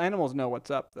off. The animals know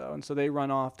what's up though, and so they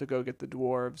run off to go get the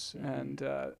dwarves and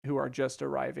who are just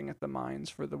arriving at the mines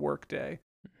for the workday,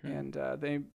 and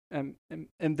they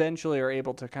eventually are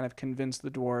able to kind of convince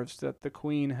the dwarves that the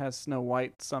queen has Snow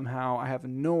White somehow. I have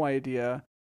no idea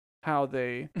how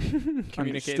they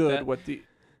understood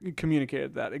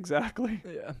communicated that exactly.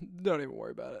 Yeah, don't even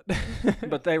worry about it.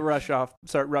 But they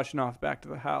start rushing off back to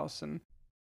the house,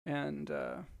 and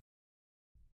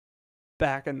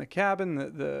back in the cabin,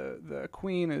 the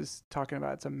queen is talking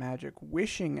about it's a magic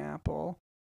wishing apple,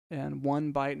 and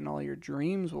one bite and all your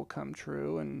dreams will come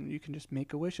true, and you can just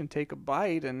make a wish and take a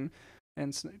bite, and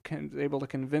able to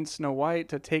convince Snow White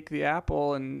to take the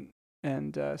apple, and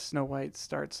Snow White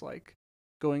starts like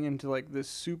going into like this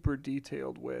super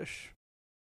detailed wish,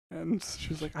 and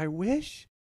she's like, I wish.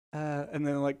 And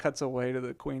then like cuts away to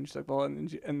the queen. She's like, well, and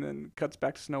then cuts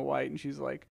back to Snow White, and she's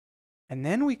like, and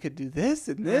then we could do this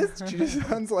and this. She just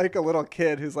sounds like a little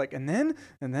kid who's like, and then.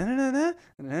 And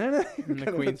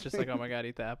the queen's just like, oh my god,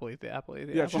 eat the apple, eat the apple, eat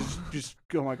the apple. Yeah, she's just,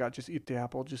 oh my god, just eat the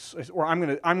apple, or I'm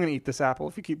gonna eat this apple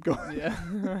if you keep going. Yeah.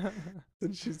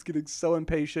 And she's getting so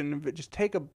impatient, but just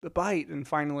take a bite, and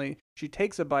finally she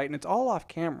takes a bite, and it's all off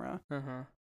camera.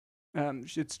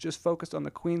 It's just focused on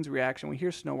the queen's reaction. We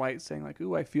hear Snow White saying like,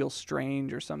 ooh, I feel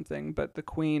strange or something, but the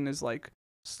queen is like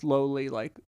slowly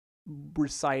like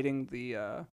reciting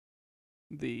the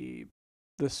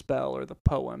spell or the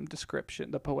poem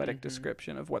description, the poetic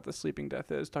description of what the sleeping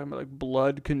death is, talking about like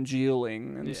blood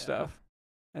congealing and stuff.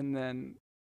 And then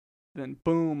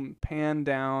boom, pan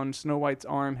down, Snow White's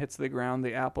arm hits the ground,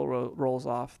 the apple rolls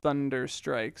off, thunder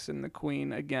strikes, and the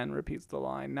queen again repeats the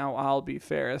line, now I'll be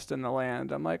fairest in the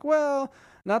land. I'm like, well,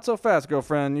 not so fast,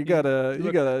 girlfriend. You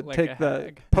gotta like take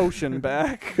that potion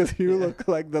back, because you look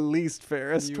like the least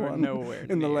fairest one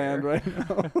in the land right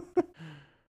now.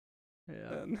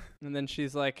 And then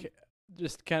she's like,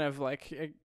 just kind of like,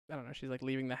 I don't know, she's like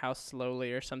leaving the house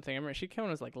slowly or something. I remember she kind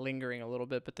of was like lingering a little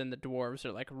bit, but then the dwarves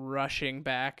are like rushing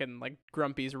back, and like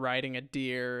Grumpy's riding a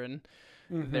deer, and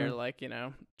they're like, you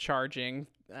know, charging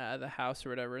the house or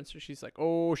whatever. And so she's like,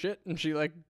 oh shit. And she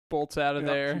like bolts out of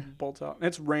there. She bolts out.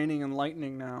 It's raining and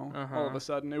lightning now. All of a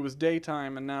sudden, it was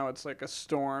daytime, and now it's like a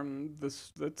storm.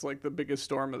 That's like the biggest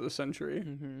storm of the century.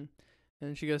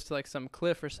 And she goes to like some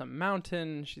cliff or some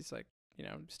mountain. She's like, you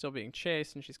know, still being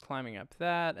chased, and she's climbing up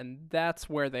that, and that's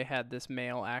where they had this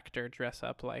male actor dress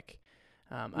up like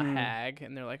a hag,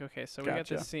 and they're like, okay, so we got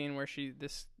this scene where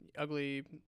this ugly,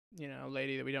 you know,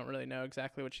 lady that we don't really know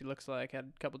exactly what she looks like,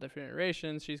 had a couple different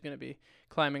iterations. She's going to be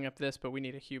climbing up this, but we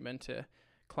need a human to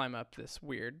climb up this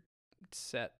weird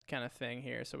set kind of thing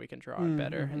here so we can draw it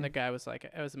better. And the guy was like,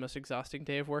 it was the most exhausting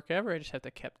day of work ever. I just have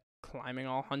to kept climbing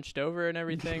all hunched over and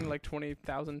everything like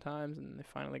 20,000 times, and they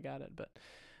finally got it. But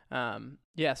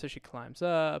so she climbs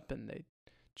up, and they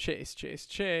chase,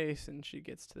 and she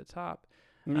gets to the top.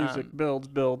 Music builds.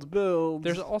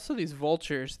 There's also these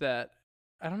vultures that,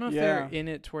 I don't know if they're in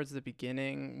it towards the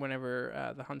beginning,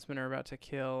 whenever the huntsmen are about to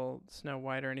kill Snow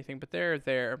White or anything, but they're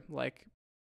there, like,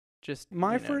 just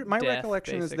my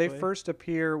recollection basically. Is they first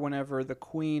appear whenever the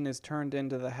queen is turned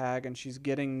into the hag, and she's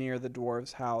getting near the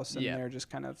dwarves' house, and they're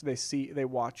just kind of, they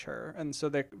watch her, and so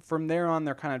they, from there on,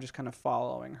 they're kind of just kind of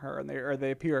following her, and they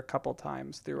appear a couple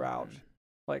times throughout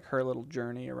like her little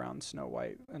journey around Snow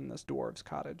White and this dwarves'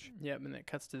 cottage. Yep, and it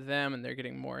cuts to them, and they're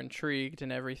getting more intrigued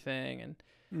and everything, and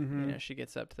you know, she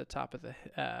gets up to the top of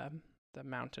the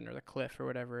mountain or the cliff or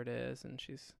whatever it is, and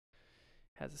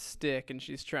has a stick, and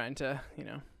she's trying to, you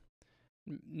know,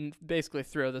 basically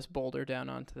throw this boulder down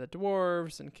onto the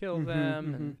dwarves and kill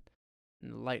them,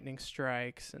 and lightning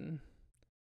strikes, and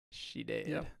she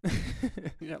did.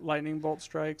 Lightning bolt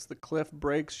strikes, the cliff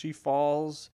breaks, she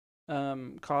falls,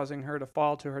 causing her to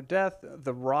fall to her death.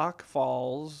 The rock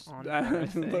falls on her,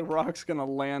 the rock's gonna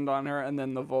land on her, and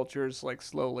then the vultures like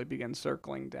slowly begin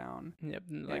circling down.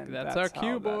 Like, that's our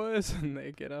cue, boys. And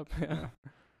they get up.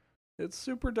 It's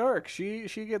super dark. She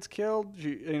gets killed.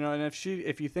 And if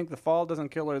you think the fall doesn't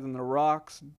kill her, then the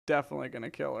rock's definitely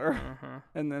gonna kill her.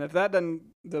 And then if that doesn't,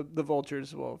 the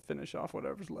vultures will finish off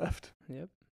whatever's left. Yep,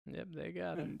 they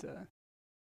got it. And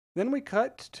then we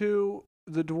cut to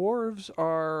the dwarves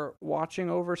are watching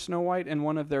over Snow White in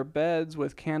one of their beds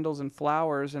with candles and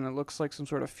flowers, and it looks like some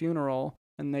sort of funeral.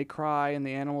 And they cry, and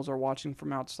the animals are watching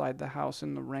from outside the house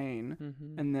in the rain.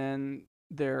 And then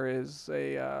there is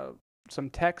some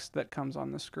text that comes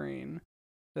on the screen,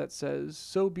 that says,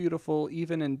 "So beautiful,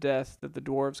 even in death, that the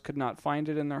dwarves could not find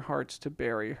it in their hearts to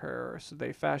bury her. So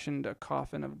they fashioned a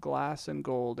coffin of glass and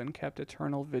gold and kept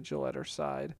eternal vigil at her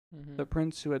side. The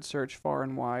prince who had searched far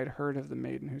and wide heard of the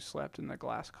maiden who slept in the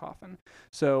glass coffin."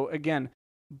 So again,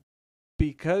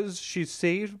 because she's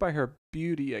saved by her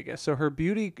beauty, I guess. So her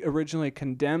beauty originally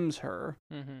condemns her,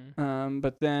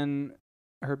 but then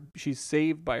she's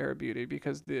saved by her beauty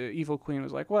because the evil queen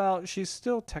was like, well, she's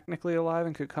still technically alive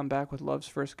and could come back with love's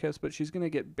first kiss, but she's going to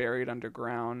get buried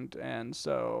underground, and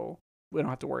so we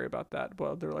don't have to worry about that.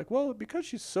 Well, they're like, well, because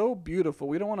she's so beautiful,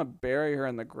 we don't want to bury her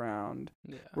in the ground.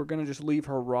 Yeah. We're going to just leave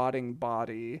her rotting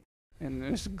body in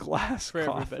this glass for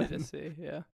coffin. Everybody to see,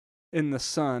 yeah. In the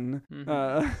sun,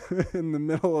 in the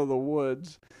middle of the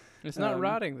woods. It's not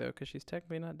rotting, though, because she's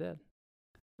technically not dead.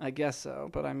 I guess so,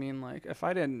 but I mean, like, if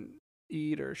I didn't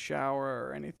eat or shower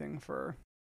or anything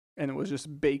and it was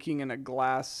just baking in a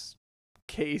glass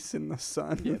case in the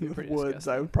sun in the woods,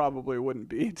 disgusting. I probably wouldn't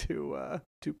be too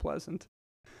pleasant.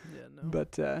 Yeah, no.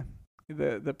 But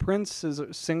the prince is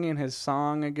singing his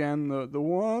song again, the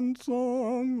one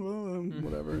song,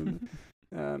 whatever.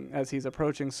 As he's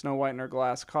approaching Snow White in her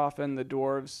glass coffin, the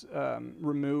dwarves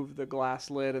remove the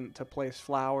glass lid and to place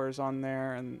flowers on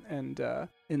there, and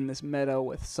in this meadow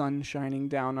with sun shining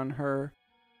down on her,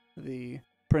 the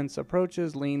prince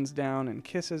approaches, leans down, and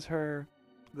kisses her.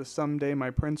 The "Someday My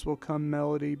Prince Will Come"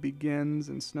 melody begins,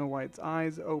 and Snow White's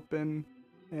eyes open,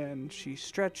 and she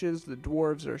stretches. The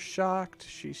dwarves are shocked.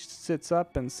 She sits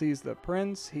up and sees the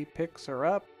prince. He picks her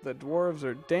up. The dwarves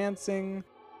are dancing.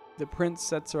 The prince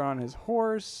sets her on his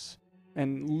horse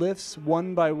and lifts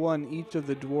one by one each of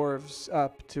the dwarves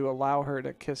up to allow her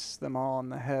to kiss them all on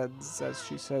the heads as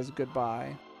she says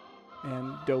goodbye.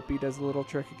 And Dopey does the little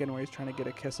trick again where he's trying to get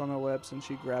a kiss on the lips, and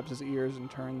she grabs his ears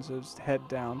and turns his head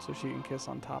down so she can kiss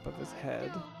on top of his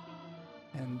head.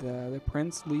 And the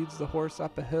prince leads the horse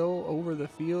up a hill, over the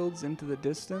fields, into the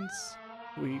distance.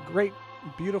 Great,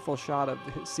 beautiful shot of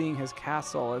seeing his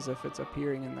castle as if it's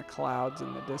appearing in the clouds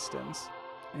in the distance.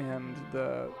 And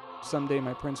the "Someday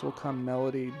My Prince Will Come"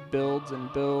 melody builds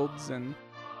and builds and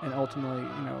ultimately,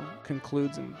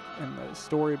 concludes in the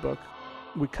storybook.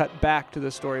 We cut back to the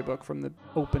storybook from the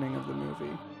opening of the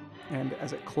movie, and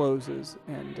as it closes,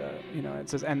 and it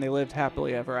says, "And they lived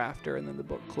happily ever after," and then the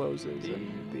book closes,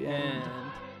 and the end.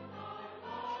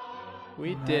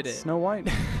 We did it. Snow White.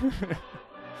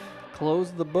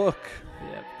 Close the book.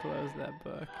 Yep, close that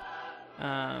book.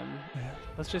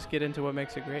 Let's just get into what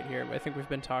makes it great here. I think we've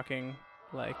been talking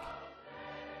like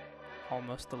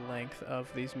almost the length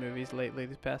of these movies lately,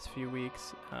 these past few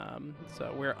weeks.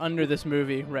 So we're under this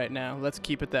movie right now. Let's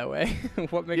keep it that way.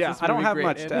 What makes this movie I don't have great,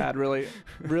 much to add, really.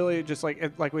 Really, just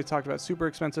like we talked about, super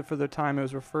expensive for the time. It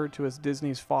was referred to as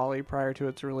Disney's folly prior to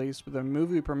its release. But the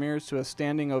movie premieres to a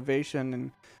standing ovation,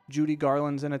 and Judy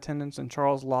Garland's in attendance, and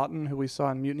Charles Laughton, who we saw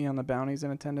in Mutiny on the Bounty's,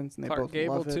 in attendance, and they Clark both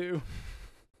Gable love it. too.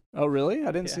 Oh, really?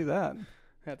 I didn't see that.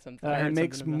 It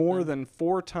makes more than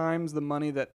 4 times the money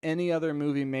that any other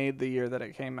movie made the year that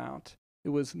it came out. It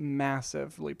was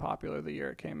massively popular the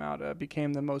year it came out. It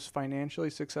became the most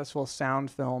financially successful sound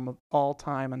film of all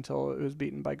time until it was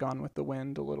beaten by Gone with the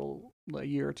Wind a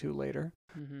year or two later.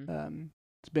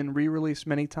 It's been re-released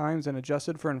many times, and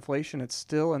adjusted for inflation, it's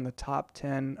still in the top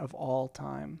 10 of all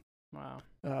time. Wow.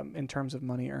 In terms of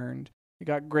money earned. It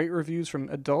got great reviews from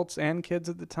adults and kids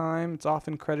at the time. It's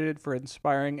often credited for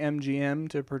inspiring MGM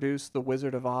to produce The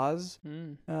Wizard of Oz.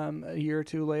 A year or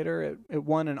two later, it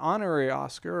won an honorary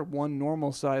Oscar, 1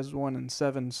 normal-sized one and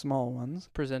 7 small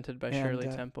ones. Presented by Shirley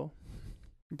Temple.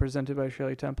 Presented by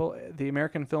Shirley Temple. The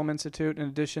American Film Institute, in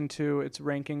addition to its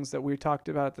rankings that we talked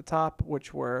about at the top,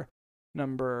 which were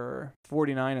number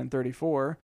 49 and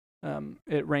 34,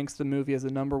 it ranks the movie as the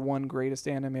number 1 greatest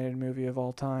animated movie of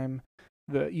all time.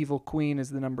 The Evil Queen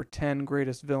is the number 10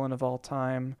 greatest villain of all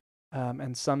time.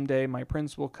 And Someday My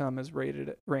Prince Will Come is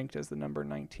ranked as the number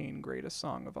 19 greatest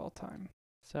song of all time.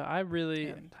 So I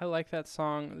like that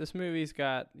song. This movie's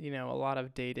got, a lot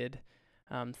of dated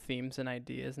themes and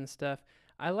ideas and stuff.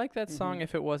 I like that song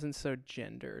if it wasn't so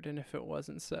gendered, and if it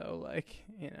wasn't so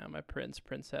my prince,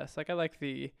 princess. I like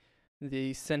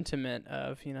the sentiment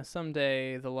of,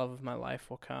 someday the love of my life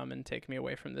will come and take me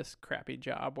away from this crappy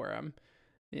job where I'm,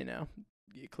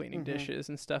 cleaning dishes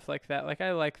and stuff like that.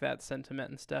 I like that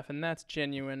sentiment and stuff, and that's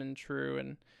genuine and true,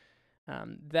 and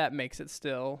that makes it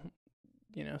still,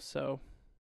 so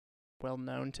well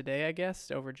known today, I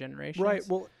guess, over generations. Right.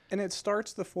 Well, and it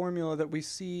starts the formula that we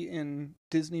see in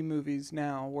Disney movies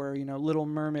now, where Little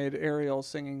Mermaid, Ariel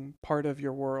singing "Part of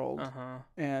Your World,"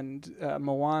 and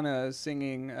Moana is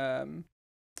singing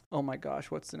oh my gosh,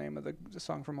 what's the name of the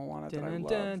song from Moana that I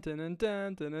love?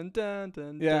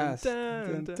 Yes.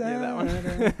 Yes. Yeah,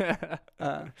 that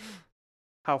one.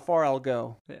 How Far I'll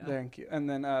Go. Yeah. Thank you. And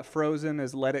then Frozen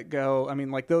is Let It Go. I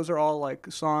mean, like, those are all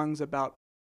like songs about,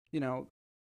 you know,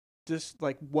 just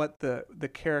like what the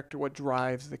character, what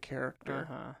drives the character,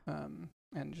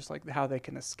 and just like how they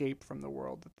can escape from the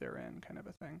world that they're in, kind of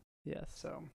a thing. Yes.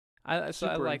 So I like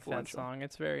that influential. song.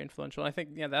 It's very influential. I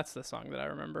think that's the song that I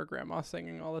remember Grandma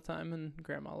singing all the time, and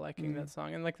Grandma liking that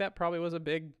song. And like that probably was a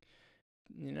big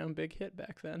hit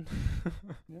back then.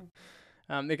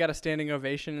 Yeah. They got a standing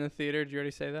ovation in the theater. Did you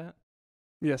already say that?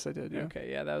 Yes, I did. Yeah.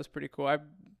 Okay, yeah, that was pretty cool. I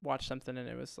watched something and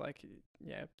it was like,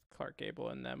 Clark Gable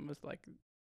and them was like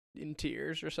in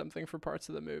tears or something for parts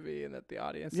of the movie, and that the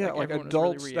audience, like everyone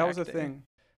adults. was really that was a reacting. thing.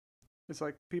 It's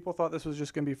like people thought this was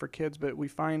just going to be for kids, but we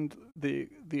find the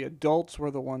adults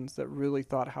were the ones that really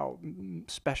thought how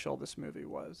special this movie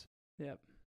was. Yep.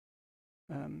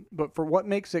 But for what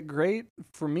makes it great,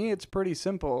 for me, it's pretty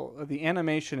simple. The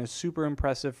animation is super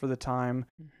impressive for the time,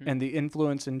 and the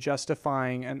influence in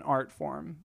justifying an art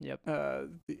form. Yep.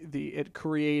 It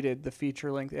created the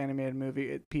feature-length animated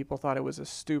movie. People thought it was a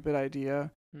stupid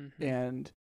idea,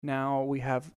 and now we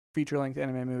have feature-length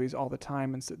animated movies all the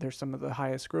time, and so they're some of the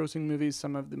highest-grossing movies,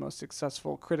 some of the most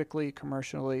successful critically,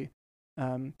 commercially,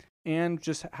 and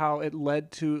just how it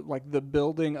led to like the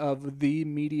building of the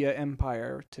media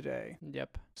empire today.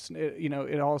 Yep.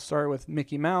 It all started with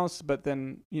Mickey Mouse, but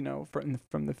then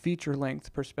from the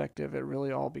feature-length perspective, it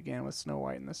really all began with Snow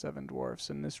White and the Seven Dwarfs,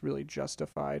 and this really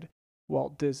justified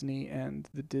Walt Disney and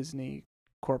the Disney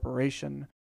Corporation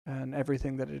and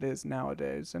everything that it is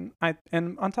nowadays. And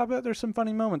on top of that, there's some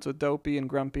funny moments with Dopey and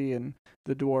Grumpy and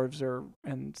the dwarves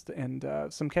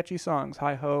and some catchy songs.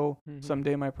 Heigh Ho,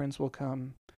 Someday My Prince Will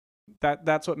Come.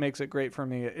 That's what makes it great for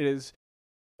me. It is,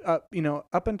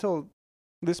 up until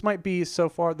this might be so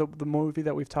far the movie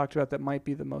that we've talked about that might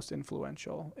be the most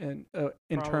influential in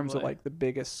terms of like the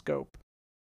biggest scope.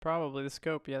 Probably the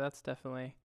scope. Yeah, that's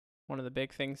definitely one of the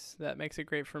big things that makes it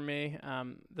great for me.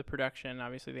 The production,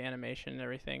 obviously the animation and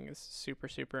everything is super,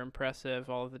 super impressive.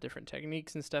 All of the different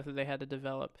techniques and stuff that they had to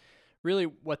develop. Really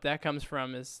what that comes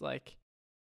from is like,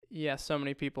 so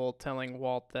many people telling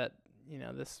Walt that,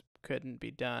 this couldn't be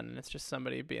done. And it's just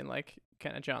somebody being like,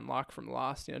 kind of John Locke from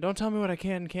Lost, don't tell me what I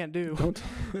can and can't do.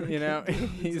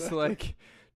 He's exactly. Like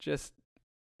just,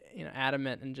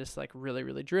 adamant and just like really,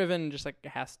 really driven, just like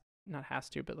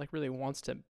but like really wants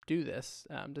to do this,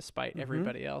 despite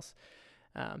everybody else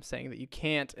saying that you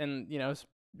can't. And it's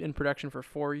in production for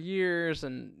 4 years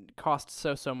and cost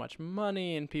so much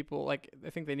money, and people I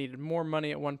think they needed more money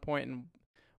at one point, and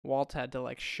Walt had to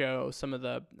like show some of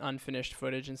the unfinished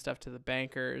footage and stuff to the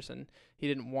bankers, and he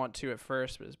didn't want to at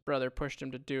first, but his brother pushed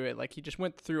him to do it. Like he just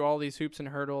went through all these hoops and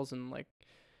hurdles, and like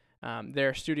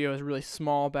their studio was really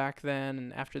small back then,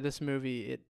 and after this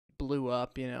movie it blew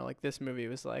up. Like this movie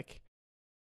was like,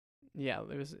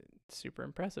 it was super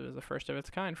impressive. It was the first of its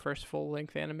kind, first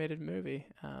full-length animated movie.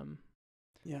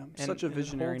 Such a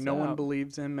visionary. No one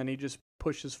believes him, and he just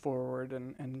pushes forward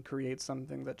and creates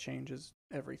something that changes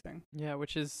everything. Yeah,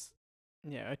 which is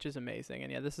amazing.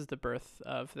 And this is the birth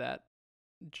of that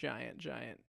giant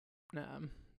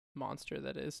monster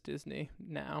that is Disney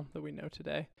now that we know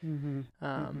today.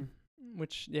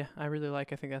 Which I really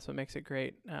like. I think that's what makes it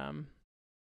great.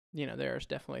 There's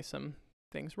definitely some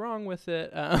things wrong with it,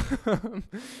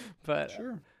 but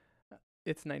sure.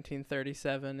 It's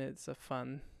 1937. It's a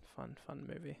fun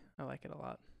movie. I like it a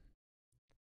lot.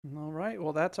 All right.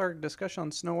 Well, that's our discussion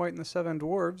on Snow White and the Seven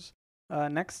Dwarfs.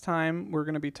 Next time, we're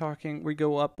going to be we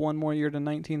go up one more year to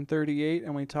 1938,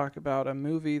 and we talk about a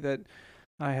movie that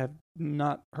I have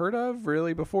not heard of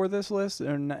really before this list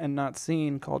and not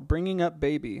seen, called Bringing Up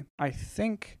Baby. I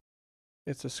think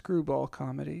it's a screwball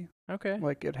comedy. Okay.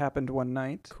 Like It Happened One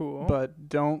Night. Cool. But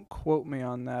don't quote me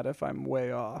on that if I'm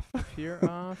way off. If you're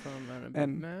off, I'm gonna be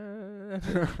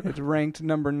mad. It's ranked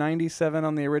number 97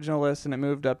 on the original list, and it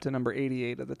moved up to number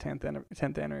 88 of the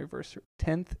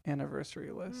 10th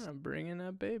anniversary list. Bringing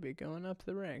Up Baby, going up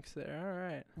the ranks there. All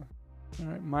right.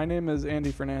 My name is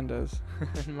Andy Fernandez.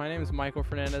 And my name is Michael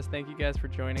Fernandez. Thank you guys for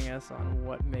joining us on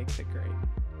What Makes It Great.